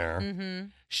chemical in there. Mm-hmm.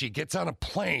 She gets on a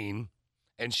plane,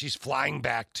 and she's flying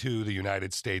back to the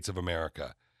United States of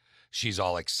America. She's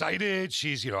all excited.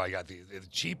 She's, I got the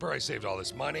cheaper. I saved all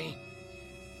this money.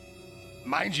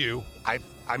 Mind you,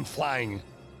 I'm flying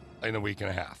in a week and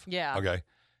a half. Yeah. Okay.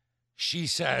 She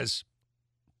says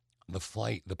the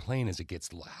plane, as it gets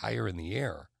higher in the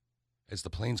air, as the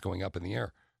plane's going up in the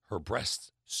air, her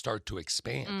breasts start to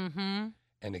expand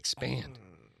and expand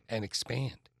and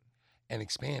expand and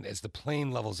expand. As the plane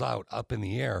levels out up in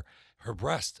the air, her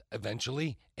breasts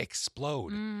eventually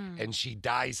explode and she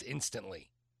dies instantly.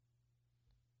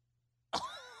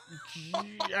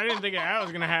 I didn't think that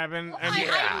was gonna happen.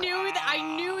 I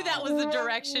knew that was the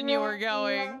direction you were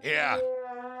going. Yeah.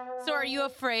 So are you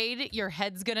afraid your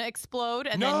head's gonna explode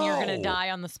and then you're gonna die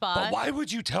on the spot? But why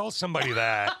would you tell somebody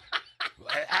that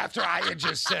after I had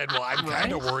just said, well, I'm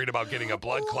kind of worried about getting a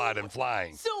blood clot and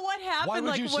flying? So what happened?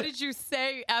 What did you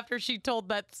say after she told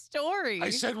that story? I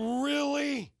said,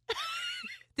 really?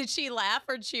 Did she laugh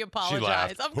or did she apologize? She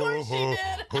laughed. Of course she did.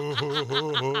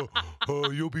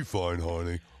 Oh, you'll be fine,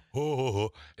 honey.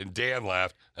 And Dan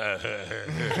laughed. Yeah,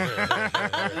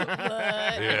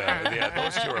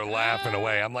 those two are laughing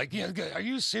away. I'm like, yeah, are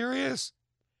you serious?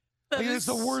 It's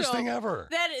the worst thing ever.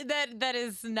 That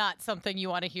is not something you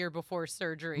want to hear before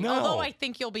surgery. No. Although I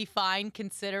think you'll be fine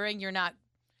considering you're not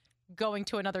going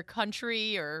to another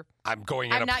country or I'm going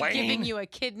in I'm a not plane. giving you a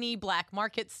kidney black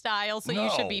market style, so you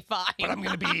should be fine. But I'm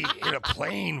going to be in a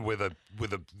plane with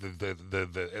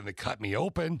the and they cut me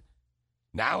open.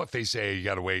 Now, if they say you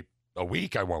got to wait a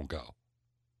week, I won't go.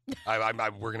 We're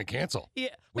going to cancel. Yeah.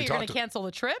 Wait, you're going to cancel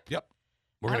the trip? Yep.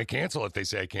 We're going to cancel if they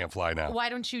say I can't fly now. Why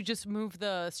don't you just move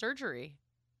the surgery?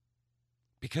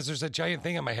 Because there's a giant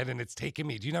thing on my head and it's taking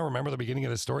me. Do you not remember the beginning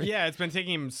of the story? Yeah, it's been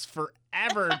taking him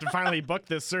forever to finally book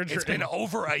this surgery. It's been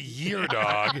over a year,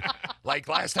 dog. Like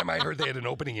last time I heard they had an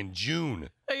opening in June.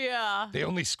 Yeah. They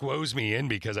only squoze me in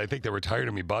because I think they were tired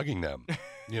of me bugging them.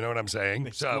 You know what I'm saying?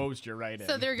 They squozed you right in.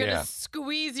 So they're going to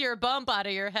squeeze your bump out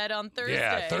of your head on Thursday.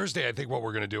 Yeah, Thursday I think what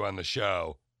we're going to do on the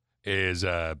show is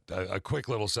a quick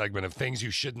little segment of things you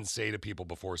shouldn't say to people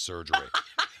before surgery.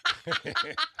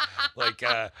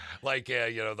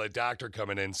 The doctor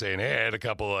coming in saying, hey, I had a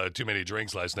couple too many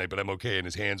drinks last night, but I'm okay, and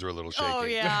his hands are a little shaky. Oh,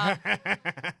 yeah.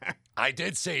 I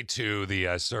did say to the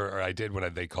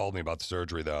when they called me about the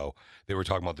surgery, though, they were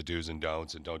talking about the do's and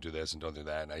don'ts and don't do this and don't do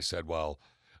that. And I said, well,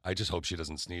 I just hope she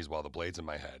doesn't sneeze while the blade's in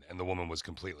my head. And the woman was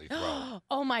completely thrown.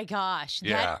 Oh, my gosh.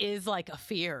 Yeah. That is like a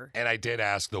fear. And I did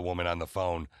ask the woman on the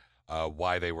phone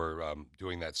why they were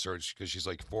doing that search, because she's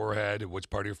like, forehead, which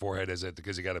part of your forehead is it?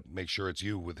 Because you got to make sure it's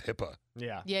you with HIPAA.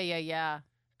 Yeah. Yeah.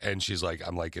 And she's like,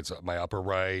 I'm like, it's my upper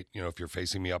right, if you're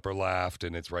facing me upper left,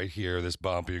 and it's right here, this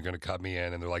bump, and you're going to cut me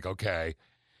in. And they're like, okay.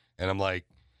 And I'm like,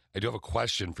 I do have a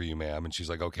question for you, ma'am. And she's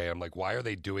like, okay. I'm like, why are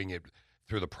they doing it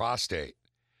through the prostate?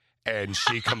 And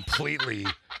she completely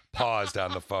paused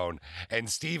on the phone. And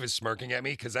Steve is smirking at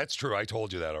me because that's true. I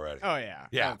told you that already. Oh, yeah.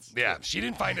 Yeah. She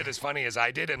didn't find it as funny as I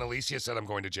did. And Alicia said I'm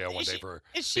going to jail one day for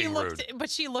being rude.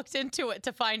 But she looked into it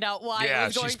to find out why it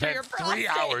was going she through spent your 3 prostate.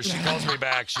 hours. She calls me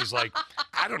back. She's like,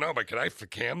 I don't know, but can I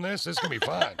cam this? This is going to be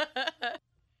fun.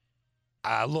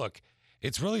 Look,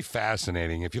 it's really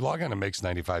fascinating. If you log on to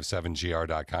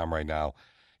mix957gr.com right now,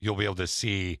 you'll be able to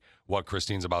see what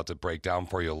Christine's about to break down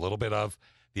for you a little bit of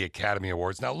the Academy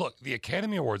Awards. Now, look, the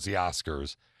Academy Awards, the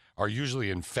Oscars, are usually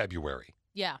in February.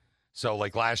 Yeah. So,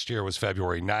 like last year was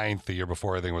February 9th. The year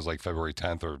before, I think it was like February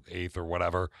 10th or 8th or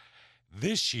whatever.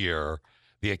 This year,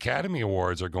 the Academy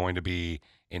Awards are going to be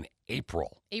in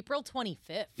April. April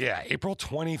 25th. Yeah, April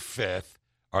 25th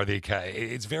are the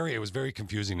It was very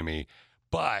confusing to me,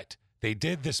 but they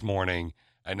did this morning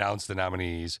announce the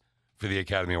nominees for the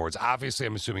Academy Awards. Obviously,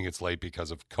 I'm assuming it's late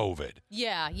because of COVID.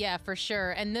 Yeah, for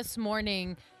sure. And this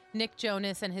morning, Nick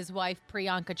Jonas and his wife,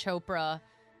 Priyanka Chopra,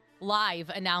 live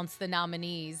announced the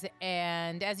nominees.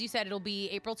 And as you said, it'll be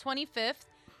April 25th.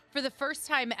 For the first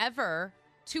time ever,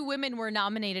 2 women were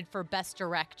nominated for Best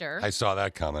Director. I saw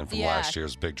that coming from last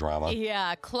year's big drama.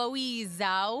 Yeah, Chloe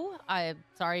Zhao,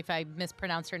 sorry if I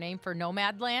mispronounced her name, for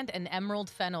Nomadland, and Emerald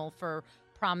Fennell for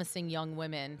Promising Young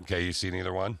Women. Okay, you seen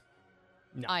either one?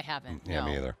 No. I haven't. Yeah, no.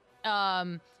 me either.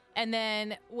 And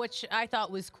then, which I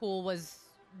thought was cool, was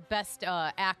Best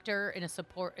Actor in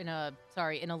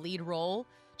a lead role.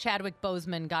 Chadwick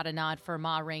Boseman got a nod for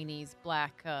Ma Rainey's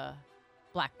Black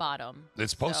Bottom.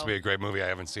 It's supposed to be a great movie. I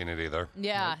haven't seen it either.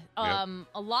 Yeah. Yep.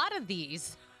 A lot of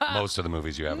these. Most of the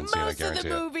movies you haven't seen, I guarantee Most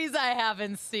of the movies I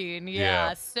haven't seen.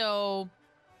 Yeah. So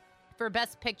for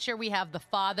Best Picture, we have The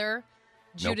Father,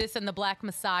 Judas and the Black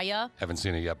Messiah, Haven't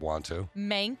seen it yet. Want to?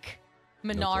 Mank,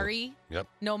 Minari, Yep.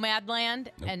 Nomadland,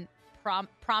 and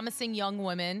Promising Young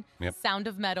Women, Yep. Sound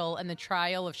of Metal, and The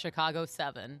Trial of Chicago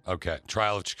 7. Okay.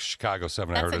 Trial of Chicago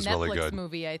 7, I heard That's is a really Netflix good.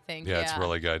 movie, I think. Yeah, it's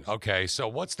really good. Okay, so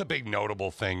what's the big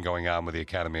notable thing going on with the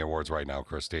Academy Awards right now,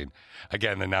 Christine?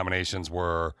 Again, the nominations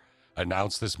were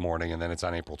announced this morning, and then it's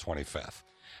on April 25th.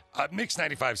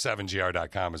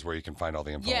 Mix957gr.com is where you can find all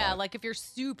the info. Yeah, on it. like if you're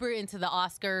super into the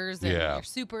Oscars and Yeah. you're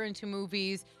super into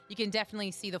movies, you can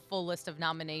definitely see the full list of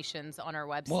nominations on our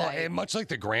website. Well, and much like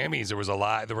the Grammys, there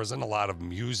wasn't a lot of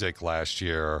music last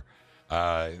year.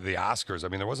 The Oscars, I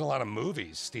mean, there wasn't a lot of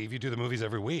movies. Steve, you do the movies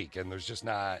every week, and there's just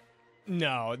not.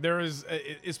 No, there was,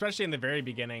 especially in the very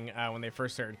beginning when they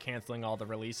first started canceling all the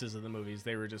releases of the movies,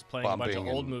 they were just playing a bunch of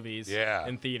old movies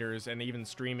in theaters and even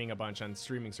streaming a bunch on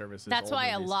streaming services. That's why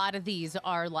a lot of these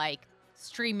are like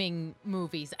streaming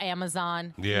movies.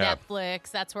 Amazon, Yeah. Netflix.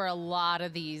 That's where a lot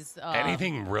of these.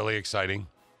 Anything really exciting?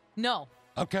 No.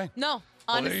 Okay. No.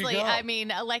 Well, there you Honestly, go. I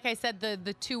mean, like I said,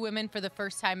 the 2 women for the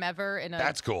first time ever.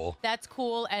 That's cool. That's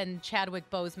cool. And Chadwick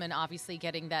Boseman obviously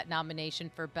getting that nomination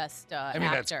for Best I mean,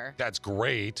 Actor. that's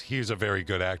great. He's a very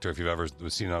good actor. If you've ever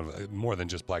seen more than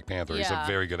just Black Panther, he's a Yeah.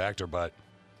 very good actor,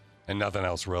 and nothing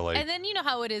else really. And then you know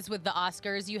how it is with the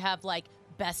Oscars. You have like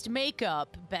Best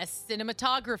Makeup, Best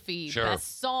Cinematography, Sure.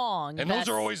 Best Song. And best...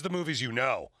 those are always the movies you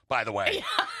know, by the way.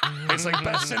 It's like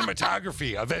Best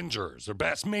Cinematography, Avengers, or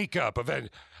Best Makeup,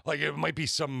 like it might be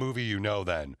some movie you know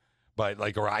then, but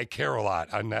like, or I Care a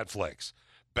Lot on Netflix.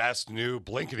 Best new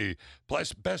Blinkety,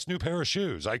 best new pair of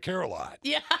shoes. I Care a Lot.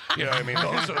 Yeah. You know what I mean?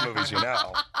 Those are the movies you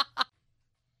know.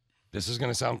 This is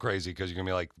going to sound crazy because you're going to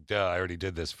be like, duh, I already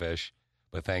did this, Fish.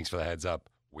 But thanks for the heads up,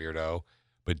 weirdo.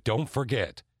 But don't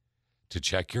forget to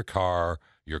check your car,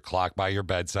 your clock by your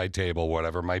bedside table,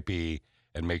 whatever it might be,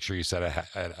 and make sure you set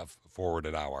a forward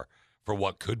an hour for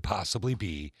what could possibly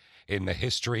be, in the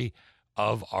history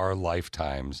of our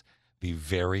lifetimes, the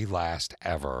very last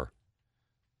ever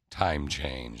time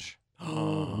change.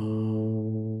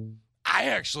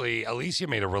 Alicia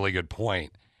made a really good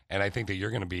point, and I think that you're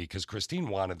going to be, because Christine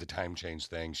wanted the time change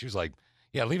thing. She was like,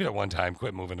 yeah, leave it at one time.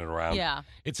 Quit moving it around. Yeah.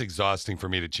 It's exhausting for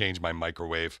me to change my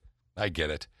microwave. I get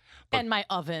it. And my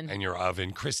oven. And your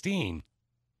oven. Christine,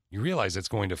 you realize it's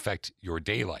going to affect your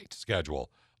daylight schedule.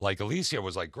 Like Alicia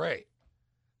was like, great.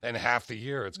 Then half the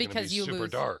year it's going to be super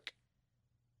dark.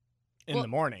 In the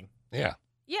morning. Yeah.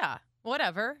 Yeah,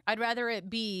 whatever. I'd rather it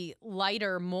be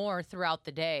lighter more throughout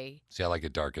the day. See, I like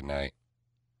it dark at night.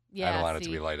 Yeah, I don't want it to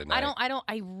be light at night.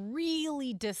 I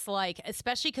really dislike,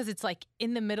 especially because it's like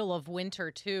in the middle of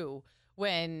winter too,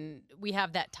 when we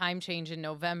have that time change in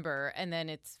November, and then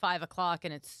it's 5 o'clock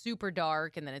and it's super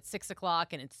dark, and then it's 6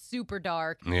 o'clock and it's super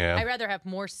dark. Yeah. I'd rather have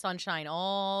more sunshine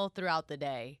all throughout the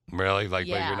day. Really? But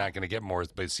Yeah. you're not going to get more.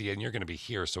 But see, and you're going to be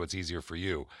here, so it's easier for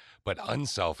you. But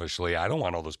unselfishly, I don't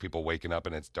want all those people waking up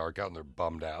and it's dark out and they're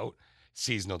bummed out.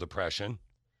 Seasonal depression.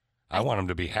 I want them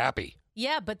to be happy.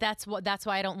 Yeah, but that's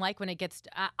why I don't like when it gets.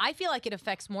 I feel like it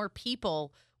affects more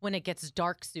people when it gets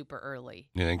dark super early.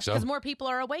 You think so? Because more people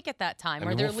are awake at that time,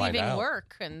 or they're leaving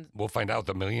work, and we'll find out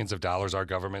the millions of dollars our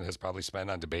government has probably spent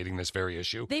on debating this very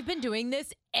issue. They've been doing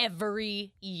this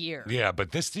every year. Yeah,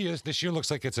 but this year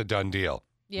looks like it's a done deal.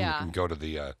 Yeah. You can go to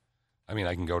the. I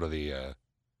can go to the.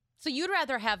 So you'd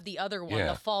rather have the other one,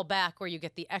 the fall back, where you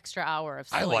get the extra hour of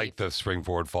sleep. I like the spring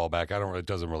forward fallback. It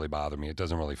doesn't really bother me. It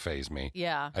doesn't really faze me.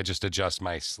 Yeah. I just adjust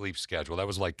my sleep schedule. That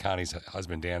was like Connie's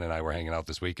husband, Dan, and I were hanging out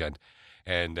this weekend.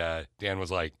 And Dan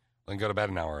was like, "Then go to bed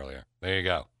an hour earlier." There you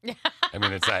go. I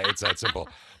mean, it's that simple.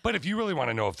 But if you really want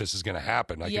to know if this is going to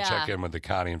happen, I can check in with the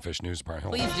Connie and Fish News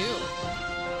Department. Please do.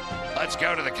 Let's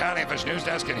go to the Connie and Fish News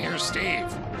Desk, and here's Steve.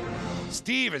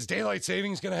 Steve, is daylight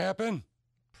savings going to happen?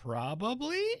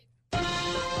 Probably.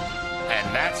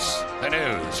 And that's the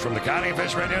news from the Connie and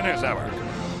Fish Radio News Network.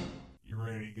 You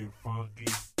ready to get funky?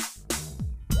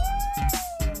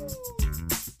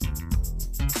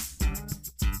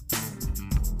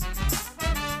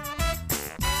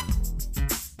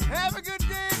 Have a good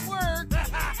day at work.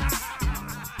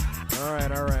 All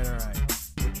right.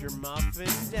 Put your muffin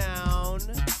down.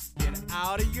 Get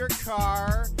out of your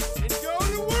car and go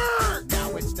to work.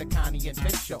 Now it's the Connie and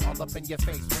Fish show, all up in your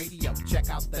face radio. Check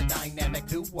out the dynamic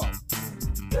duo.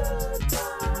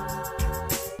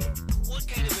 What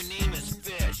kind of a name is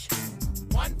Fish?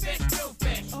 One fish, two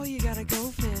fish. Oh, you gotta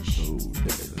go fish. Ooh,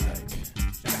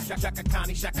 Shaka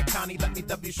Connie, let me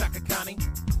W Shaka Connie.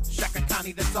 Shaka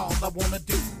Connie, that's all I wanna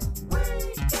do.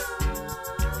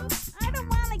 I don't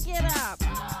wanna get up.